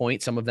pain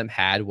point some of them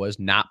had was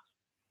not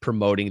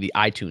promoting the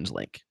iTunes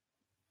link,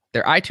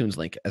 their iTunes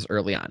link as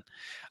early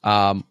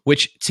on,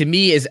 which to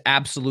me is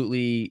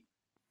absolutely,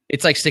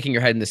 it's like sticking your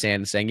head in the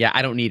sand and saying, yeah,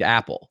 I don't need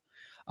Apple.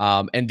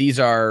 And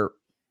these are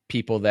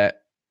people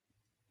that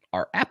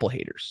are Apple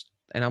haters.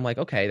 And I'm like,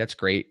 okay, that's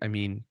great. I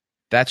mean,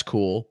 that's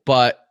cool,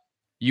 but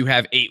you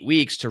have 8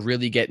 weeks to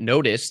really get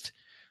noticed.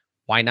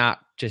 Why not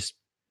just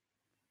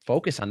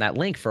focus on that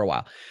link for a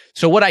while?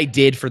 So what I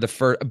did for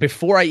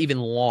before I even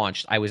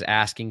launched, I was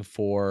asking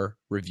for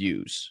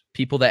reviews.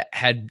 People that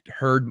had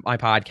heard my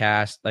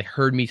podcast, like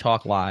heard me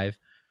talk live.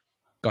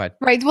 Go ahead.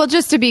 Right. Well,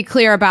 just to be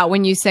clear about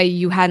when you say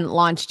you hadn't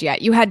launched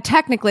yet, you had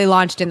technically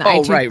launched in the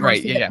iTunes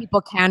right. So that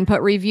people can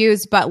put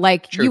reviews, but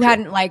you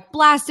hadn't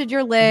blasted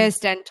your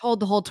list and told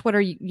the whole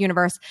Twitter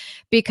universe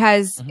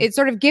because it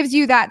sort of gives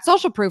you that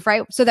social proof,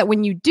 right? So that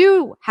when you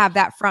do have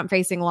that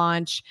front-facing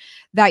launch,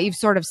 that you've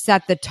sort of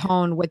set the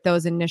tone with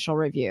those initial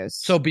reviews.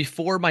 So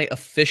before my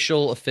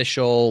official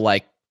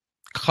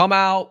come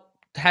out,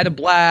 had a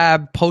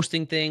blab,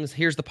 posting things,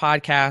 here's the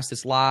podcast,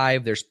 it's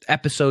live, there's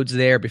episodes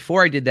there.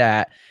 Before I did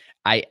that,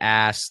 I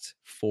asked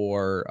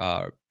for,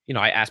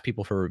 I asked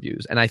people for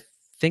reviews, and I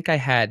think I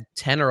had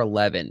 10 or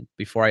 11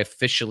 before I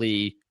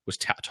officially was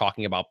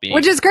talking about being.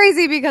 Which is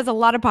crazy because a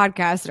lot of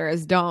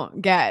podcasters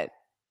don't get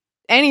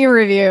any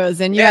reviews,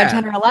 and you had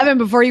 10 or 11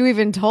 before you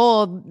even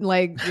told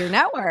your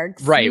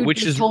networks, right?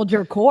 Which is told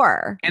your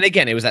core. And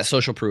again, it was that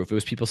social proof. It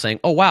was people saying,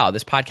 "Oh wow,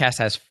 this podcast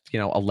has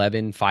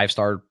 11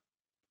 5-star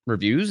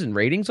reviews and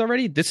ratings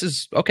already. This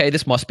is okay.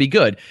 This must be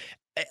good."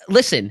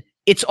 Listen.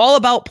 It's all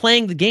about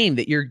playing the game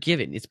that you're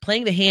given. It's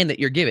playing the hand that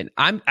you're given.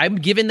 I'm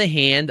given the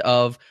hand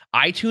of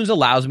iTunes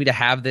allows me to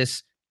have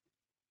this,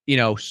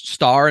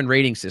 star and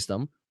rating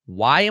system.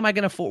 Why am I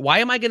going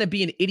to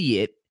be an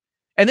idiot?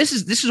 And this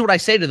is what I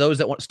say to those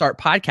that want to start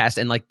podcasts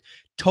and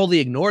totally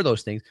ignore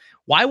those things.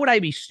 Why would I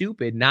be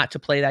stupid not to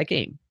play that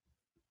game?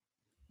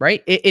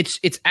 Right?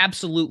 It's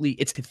absolutely,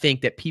 it's to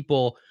think that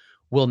people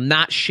will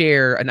not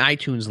share an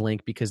iTunes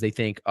link because they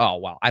think, oh,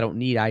 well, I don't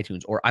need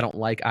iTunes, or I don't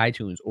like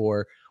iTunes,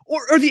 or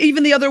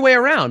even the other way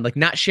around,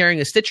 not sharing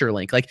a Stitcher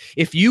link.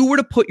 If you were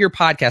to put your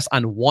podcast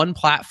on one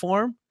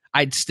platform,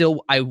 I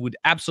would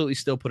absolutely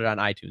still put it on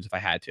iTunes if I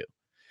had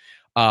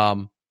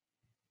to.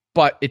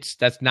 But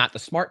that's not the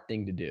smart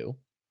thing to do.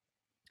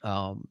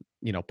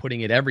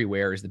 Putting it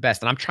everywhere is the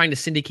best. And I'm trying to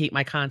syndicate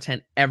my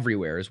content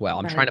everywhere as well.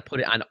 I'm trying to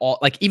put it on all,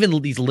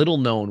 even these little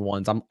known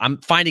ones. I'm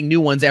finding new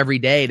ones every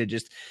day to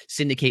just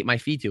syndicate my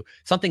feed to.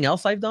 Something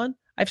else I've done,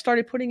 I've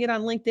started putting it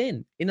on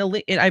LinkedIn.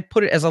 I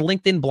put it as a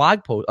LinkedIn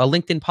blog post, a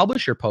LinkedIn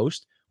publisher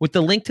post with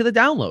the link to the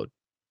download.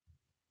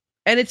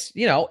 And it's,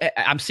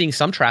 I'm seeing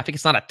some traffic.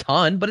 It's not a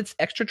ton, but it's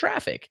extra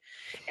traffic.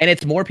 And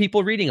it's more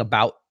people reading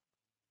about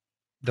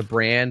the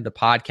brand, the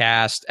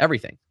podcast,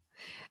 everything.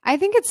 I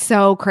think it's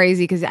so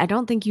crazy because I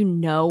don't think you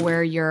know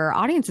where your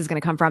audience is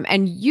going to come from.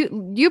 And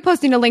you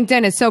posting to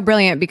LinkedIn is so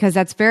brilliant because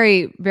that's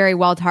very, very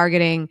well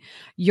targeting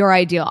your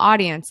ideal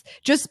audience.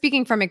 Just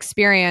speaking from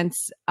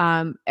experience,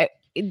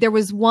 there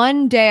was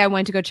one day I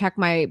went to go check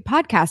my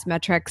podcast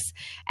metrics,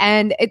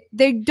 and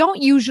they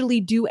don't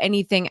usually do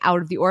anything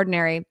out of the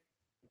ordinary.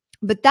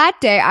 But that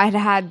day I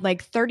had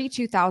like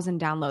 32,000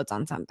 downloads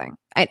on something.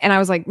 And I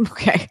was like,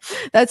 okay,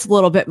 that's a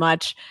little bit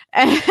much.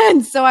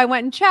 And so I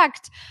went and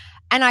checked,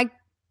 and I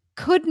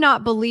could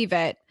not believe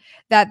it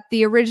that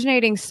the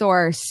originating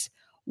source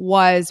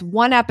was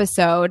one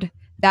episode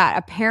that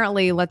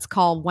apparently, let's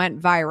call, went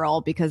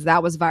viral, because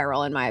that was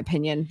viral in my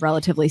opinion,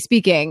 relatively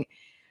speaking,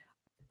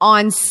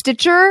 on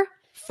Stitcher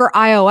for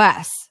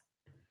iOS.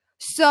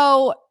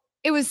 So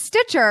it was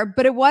Stitcher,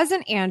 but it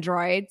wasn't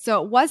Android.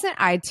 So it wasn't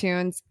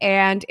iTunes,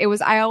 and it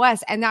was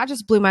iOS. And that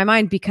just blew my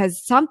mind,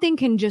 because something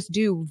can just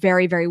do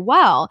very, very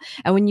well.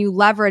 And when you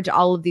leverage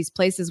all of these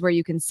places where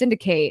you can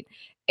syndicate,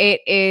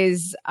 it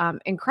is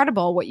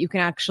incredible what you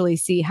can actually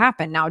see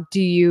happen. Now,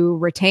 do you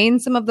retain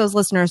some of those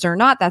listeners or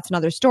not? That's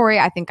another story.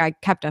 I think I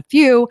kept a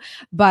few,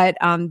 but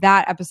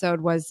that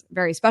episode was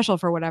very special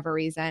for whatever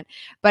reason.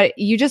 But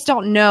you just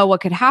don't know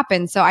what could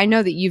happen. So I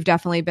know that you've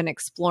definitely been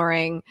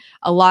exploring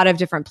a lot of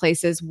different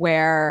places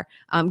where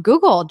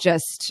Google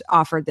just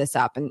offered this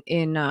up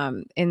in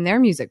their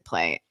music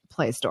play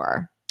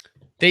store.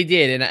 They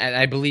did, and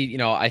I believe,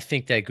 I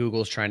think that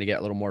Google's trying to get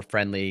a little more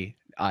friendly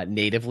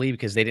natively,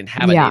 because they didn't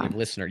have a native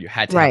listener. You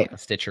had to have like a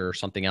Stitcher or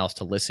something else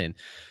to listen.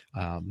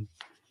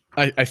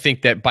 I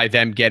think that by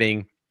them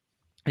getting,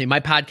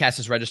 my podcast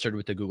is registered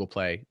with the Google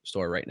Play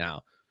store right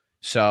now.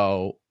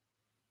 So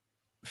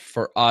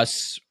for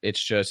us,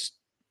 it's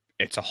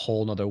a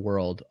whole nother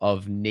world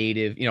of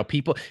native,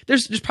 people.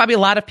 There's probably a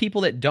lot of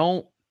people that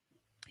don't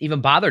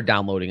even bother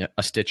downloading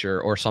a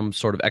Stitcher or some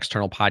sort of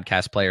external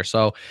podcast player.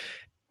 So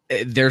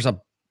there's a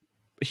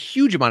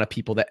huge amount of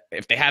people that,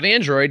 if they have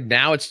Android,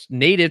 now it's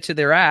native to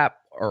their app,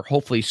 or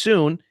hopefully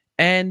soon.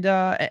 And,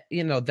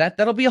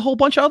 that'll be a whole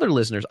bunch of other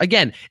listeners.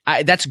 Again,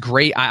 that's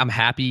great. I'm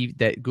happy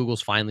that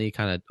Google's finally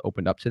kind of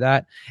opened up to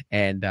that.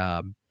 And,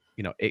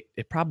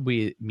 it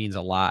probably means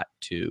a lot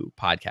to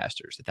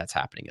podcasters that that's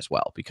happening as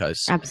well,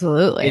 because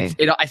absolutely,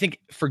 I think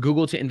for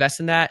Google to invest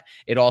in that,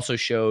 it also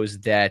shows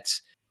that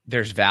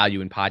there's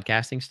value in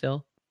podcasting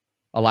still.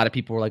 A lot of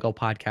people were like, oh,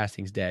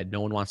 podcasting's dead.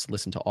 No one wants to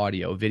listen to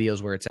audio.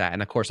 Video's where it's at.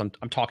 And of course, I'm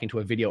talking to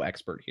a video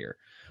expert here.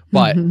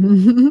 But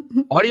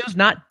audio's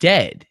not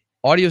dead.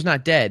 Audio's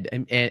not dead.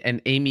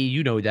 And Amy,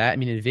 you know that. I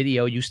mean, in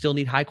video, you still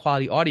need high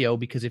quality audio,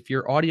 because if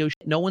your audio,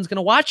 no one's going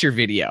to watch your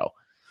video.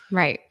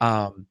 Right.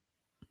 And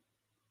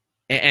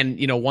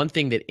one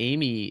thing that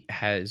Amy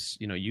has,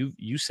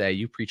 you say,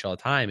 you preach all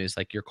the time, is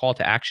like your call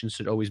to action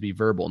should always be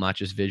verbal, not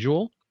just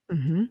visual.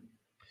 Mm-hmm.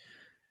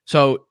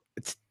 So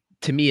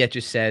to me, it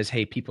just says,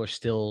 hey, people are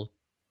still,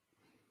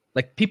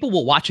 like, people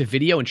will watch a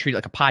video and treat it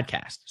like a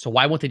podcast. So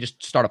why won't they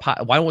just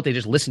why won't they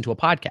just listen to a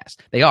podcast?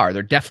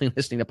 They're definitely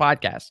listening to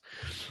podcasts.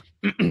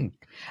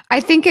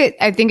 I think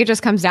it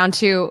just comes down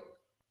to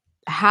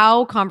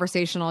how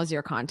conversational is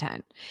your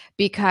content?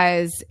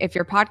 Because if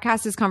your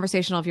podcast is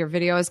conversational, if your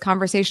video is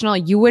conversational,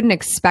 you wouldn't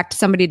expect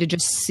somebody to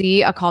just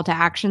see a call to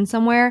action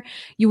somewhere.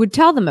 You would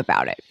tell them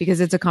about it because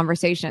it's a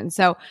conversation.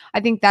 So I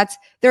think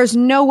there's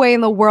no way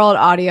in the world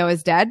audio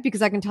is dead,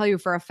 because I can tell you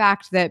for a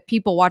fact that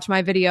people watch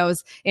my videos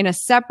in a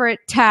separate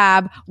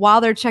tab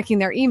while they're checking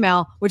their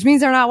email, which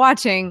means they're not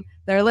watching,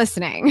 they're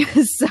listening.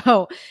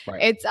 So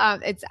right.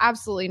 It's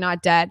absolutely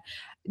not dead.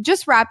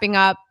 Just wrapping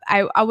up,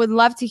 I would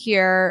love to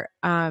hear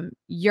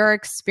your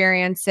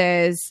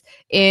experiences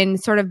in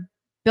sort of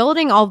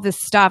building all this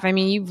stuff. I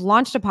mean, you've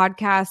launched a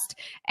podcast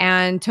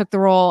and took the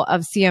role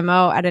of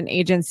CMO at an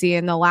agency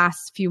in the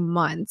last few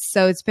months.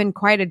 So it's been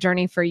quite a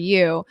journey for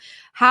you.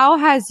 How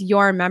has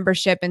your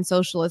membership in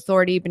Social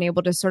Authority been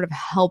able to sort of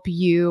help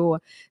you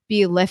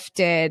be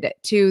lifted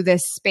to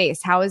this space?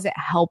 How has it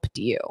helped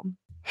you?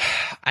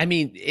 I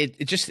mean,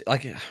 it just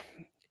like...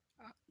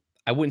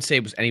 I wouldn't say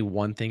it was any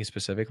one thing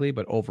specifically,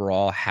 but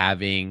overall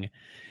having,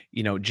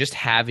 just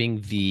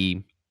having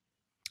the,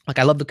 like,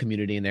 I love the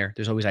community in there.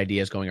 There's always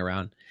ideas going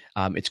around.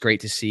 It's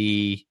great to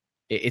see.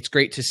 It's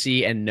great to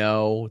see and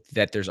know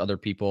that there's other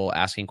people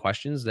asking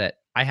questions that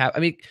I have. I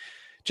mean,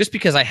 just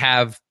because I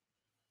have,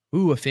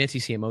 a fancy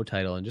CMO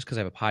title, and just because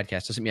I have a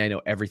podcast doesn't mean I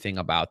know everything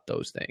about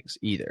those things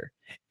either.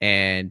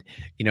 And,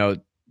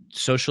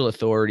 Social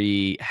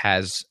Authority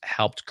has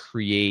helped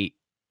create,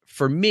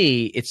 for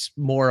me, it's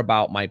more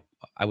about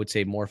I would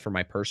say more for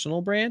my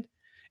personal brand.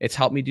 It's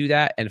helped me do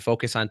that and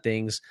focus on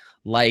things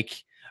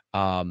like,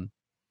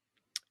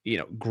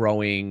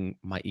 growing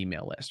my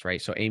email list,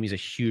 right? So Amy's a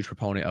huge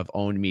proponent of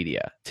owned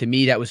media. To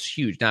me, that was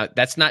huge. Now,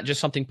 that's not just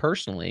something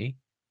personally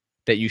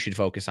that you should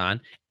focus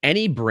on.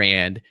 Any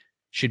brand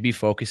should be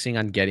focusing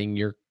on getting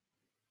your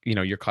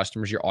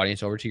customers, your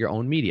audience over to your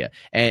own media.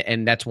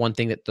 And that's one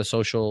thing that the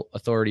Social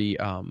Authority,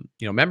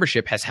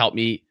 membership has helped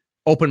me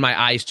open my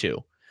eyes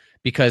to,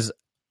 because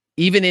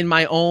even in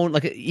my own,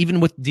 like, even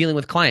with dealing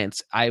with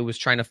clients, I was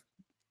trying to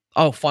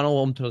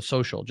funnel them to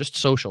social,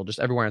 just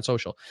everywhere on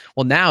social.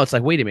 Well, now it's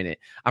like, wait a minute,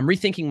 I'm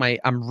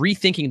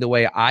rethinking the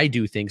way I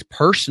do things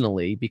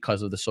personally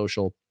because of the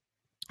Social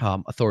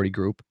Authority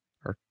group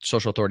or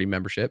Social Authority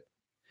membership.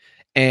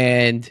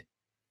 And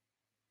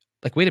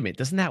like, wait a minute,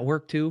 doesn't that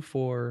work too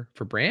for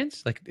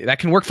brands? Like that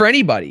can work for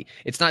anybody.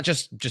 It's not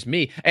just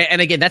me.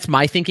 And again, that's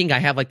my thinking. I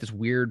have like this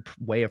weird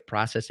way of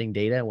processing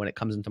data when it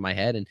comes into my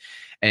head. And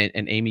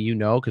Amy,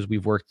 because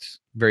we've worked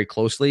very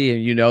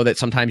closely, and that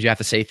sometimes you have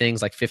to say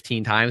things like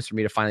 15 times for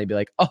me to finally be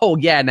like, oh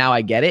yeah, now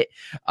I get it.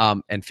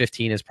 And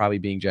 15 is probably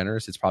being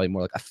generous. It's probably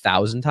more like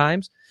 1,000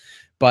 times.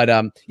 But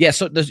yeah,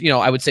 so there's,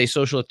 I would say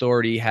Social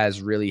Authority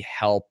has really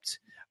helped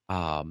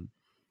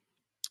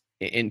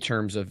in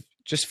terms of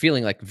just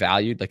feeling like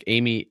valued. Like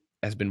Amy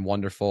has been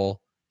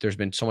wonderful. There's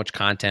been so much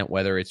content,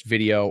 whether it's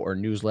video or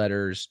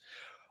newsletters.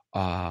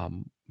 I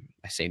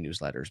say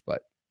newsletters,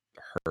 but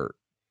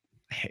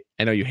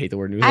I know you hate the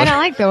word newsletter. I don't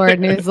like the word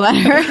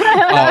newsletter,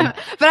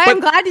 but I'm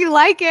glad you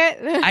like it.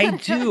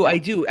 I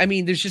do. I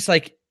mean, there's just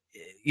like,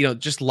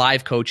 just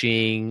live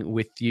coaching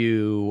with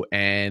you.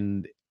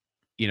 And,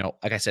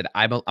 like I said,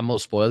 I'm a little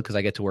spoiled because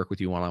I get to work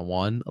with you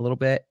one-on-one a little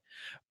bit,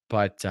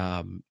 but,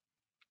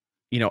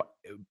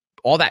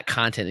 all that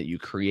content that you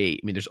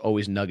create, I mean, there's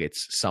always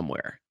nuggets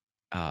somewhere.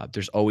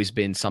 There's always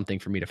been something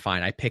for me to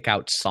find. I pick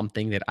out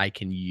something that I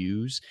can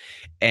use,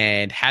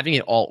 and having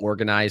it all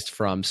organized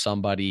from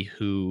somebody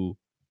who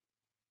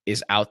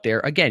is out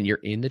there. Again, you're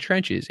in the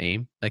trenches,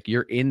 Aim. Like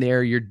you're in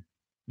there,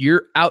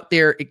 you're out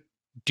there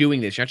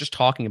doing this. You're not just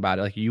talking about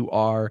it. Like you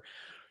are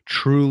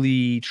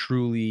truly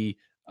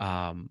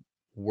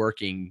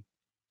working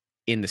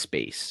in the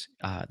space.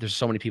 There's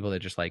so many people that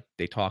just like,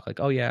 they talk like,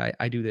 oh yeah,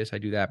 I do this, I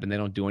do that, but they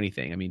don't do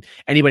anything. I mean,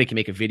 anybody can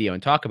make a video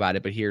and talk about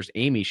it, but here's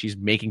Amy. She's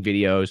making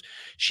videos.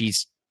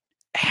 She's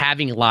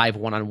having live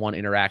one-on-one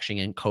interaction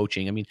and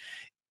coaching. I mean,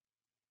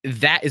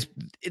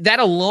 that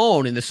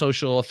alone in the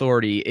Social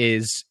Authority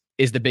is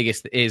the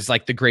biggest, is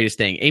like the greatest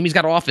thing. Amy's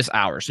got office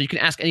hours, so you can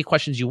ask any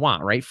questions you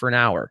want, right? For an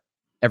hour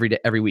every day,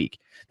 every week.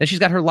 Then she's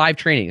got her live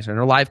trainings and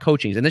her live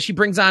coachings. And then she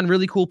brings on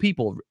really cool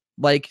people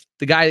like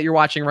the guy that you're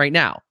watching right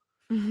now.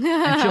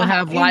 And she'll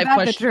have live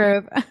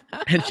questions.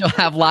 And she'll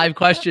have live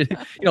question,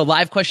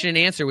 live question and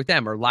answer with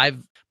them, or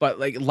live, but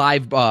like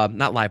live,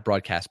 not live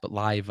broadcast, but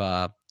live,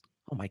 oh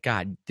my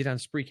God, did on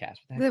Spreecast.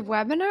 The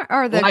webinar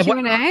or the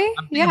Q&A?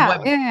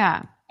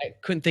 Yeah. I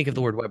couldn't think of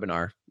the word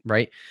webinar,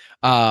 right?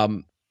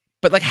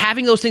 But like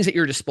having those things at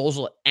your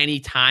disposal at any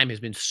time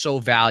has been so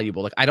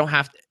valuable. Like I don't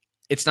have to,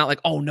 it's not like,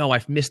 oh no,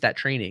 I've missed that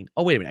training.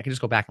 Oh, wait a minute, I can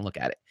just go back and look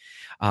at it.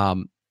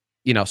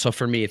 So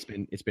for me, it's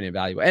been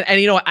invaluable.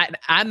 And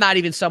I'm not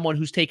even someone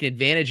who's taken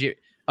advantage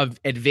of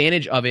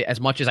it as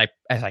much as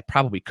I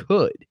probably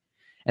could.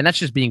 And that's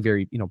just being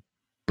very,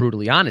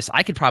 brutally honest.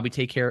 I could probably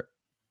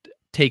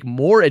take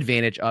more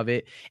advantage of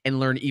it and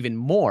learn even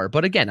more.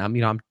 But again,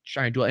 I'm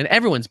trying to do it, and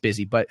everyone's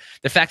busy. But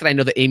the fact that I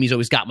know that Amy's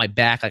always got my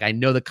back, like I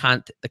know the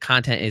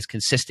content is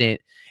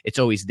consistent, it's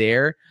always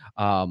there,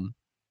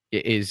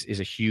 is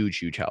a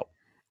huge help.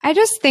 I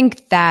just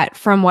think that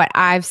from what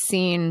I've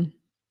seen,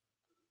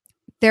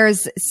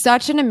 there's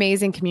such an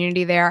amazing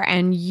community there,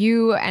 and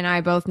you and I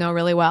both know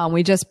really well, and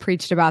we just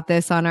preached about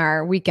this on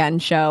our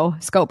weekend show,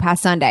 Scope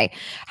Past Sunday,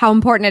 how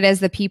important it is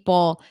the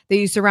people that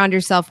you surround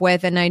yourself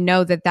with. And I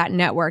know that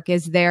network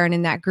is there and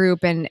in that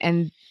group,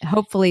 and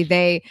hopefully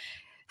they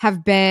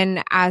have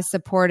been as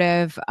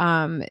supportive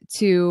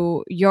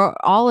to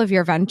all of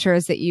your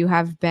ventures that you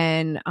have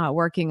been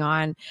working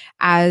on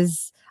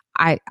as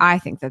I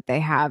think that they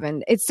have.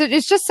 And it's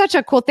just such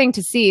a cool thing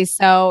to see.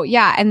 So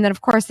yeah. And then of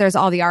course there's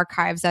all the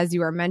archives, as you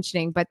were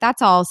mentioning, but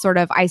that's all sort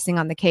of icing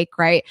on the cake,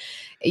 right?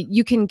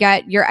 You can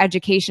get your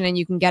education and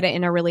you can get it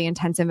in a really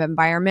intensive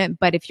environment.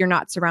 But if you're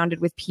not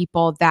surrounded with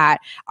people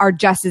that are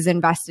just as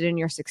invested in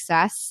your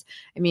success,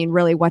 I mean,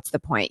 really, what's the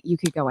point? You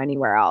could go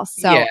anywhere else.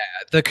 So yeah,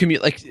 the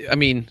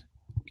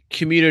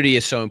community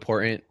is so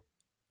important.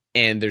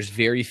 And there's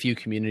very few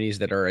communities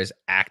that are as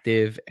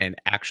active and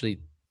actually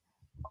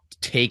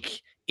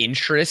take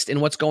interest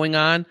in what's going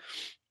on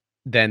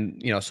than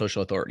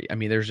Social Authority. I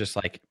mean, there's just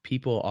like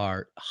people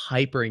are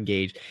hyper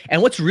engaged.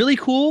 And what's really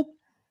cool,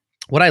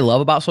 what I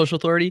love about Social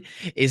Authority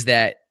is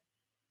that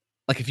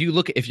like if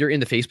you're in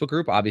the Facebook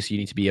group, obviously you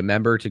need to be a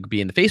member to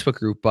be in the Facebook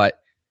group, but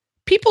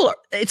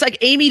it's like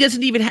Amy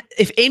doesn't even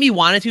if Amy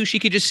wanted to, she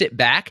could just sit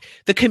back.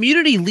 The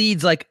community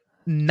leads, like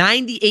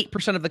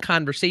 98% of the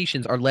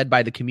conversations are led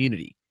by the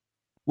community,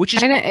 which is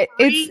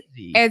crazy.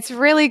 It's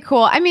really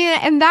cool. I mean,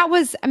 and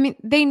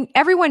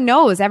everyone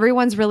knows,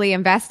 everyone's really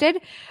invested,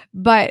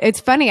 but it's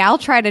funny. I'll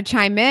try to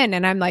chime in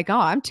and I'm like, oh,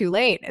 I'm too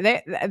late.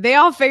 They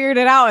all figured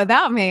it out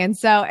without me. And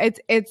so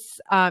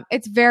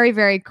it's very,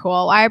 very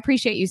cool. I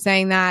appreciate you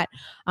saying that.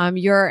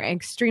 You're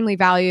extremely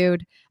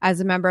valued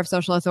as a member of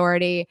Social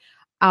Authority.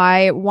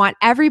 I want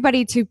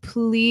everybody to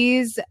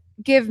please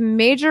give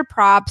major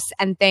props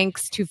and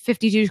thanks to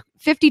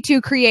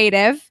 52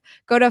 Creative.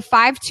 Go to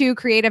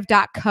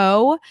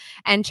 52creative.co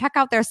and check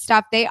out their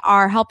stuff. They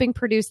are helping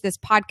produce this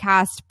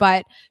podcast,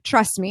 but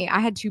trust me, I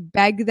had to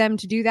beg them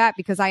to do that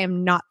because I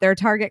am not their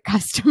target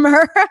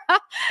customer.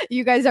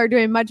 You guys are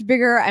doing much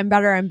bigger and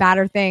better and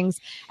badder things.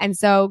 And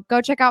so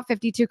go check out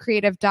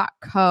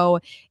 52creative.co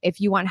if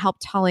you want help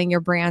telling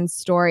your brand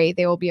story.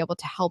 They will be able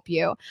to help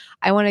you.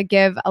 I want to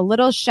give a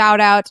little shout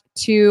out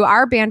to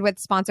our bandwidth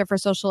sponsor for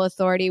Social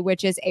Authority,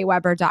 which is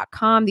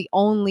aweber.com, the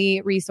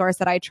only resource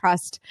that I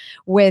trust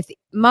with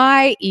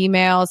my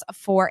emails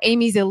for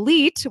Amy's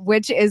Elite,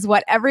 which is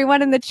what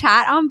everyone in the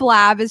chat on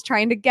Blab is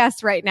trying to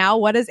guess right now.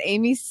 What does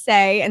Amy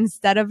say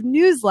instead of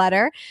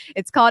newsletter?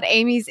 It's called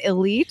Amy's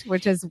Elite,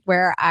 which is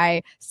where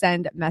I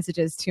send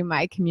messages to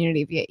my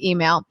community via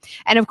email.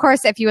 And of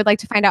course, if you would like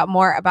to find out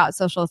more about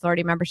Social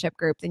Authority Membership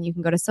Group, then you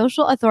can go to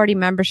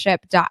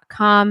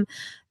socialauthoritymembership.com.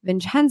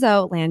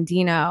 Vincenzo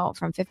Landino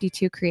from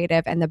 52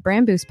 Creative and the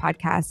Brand Boost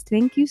Podcast,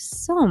 thank you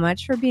so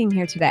much for being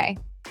here today.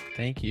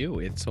 Thank you.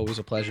 It's always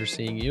a pleasure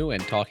seeing you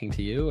and talking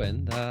to you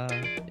and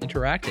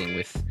interacting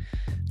with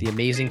the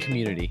amazing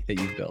community that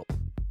you've built.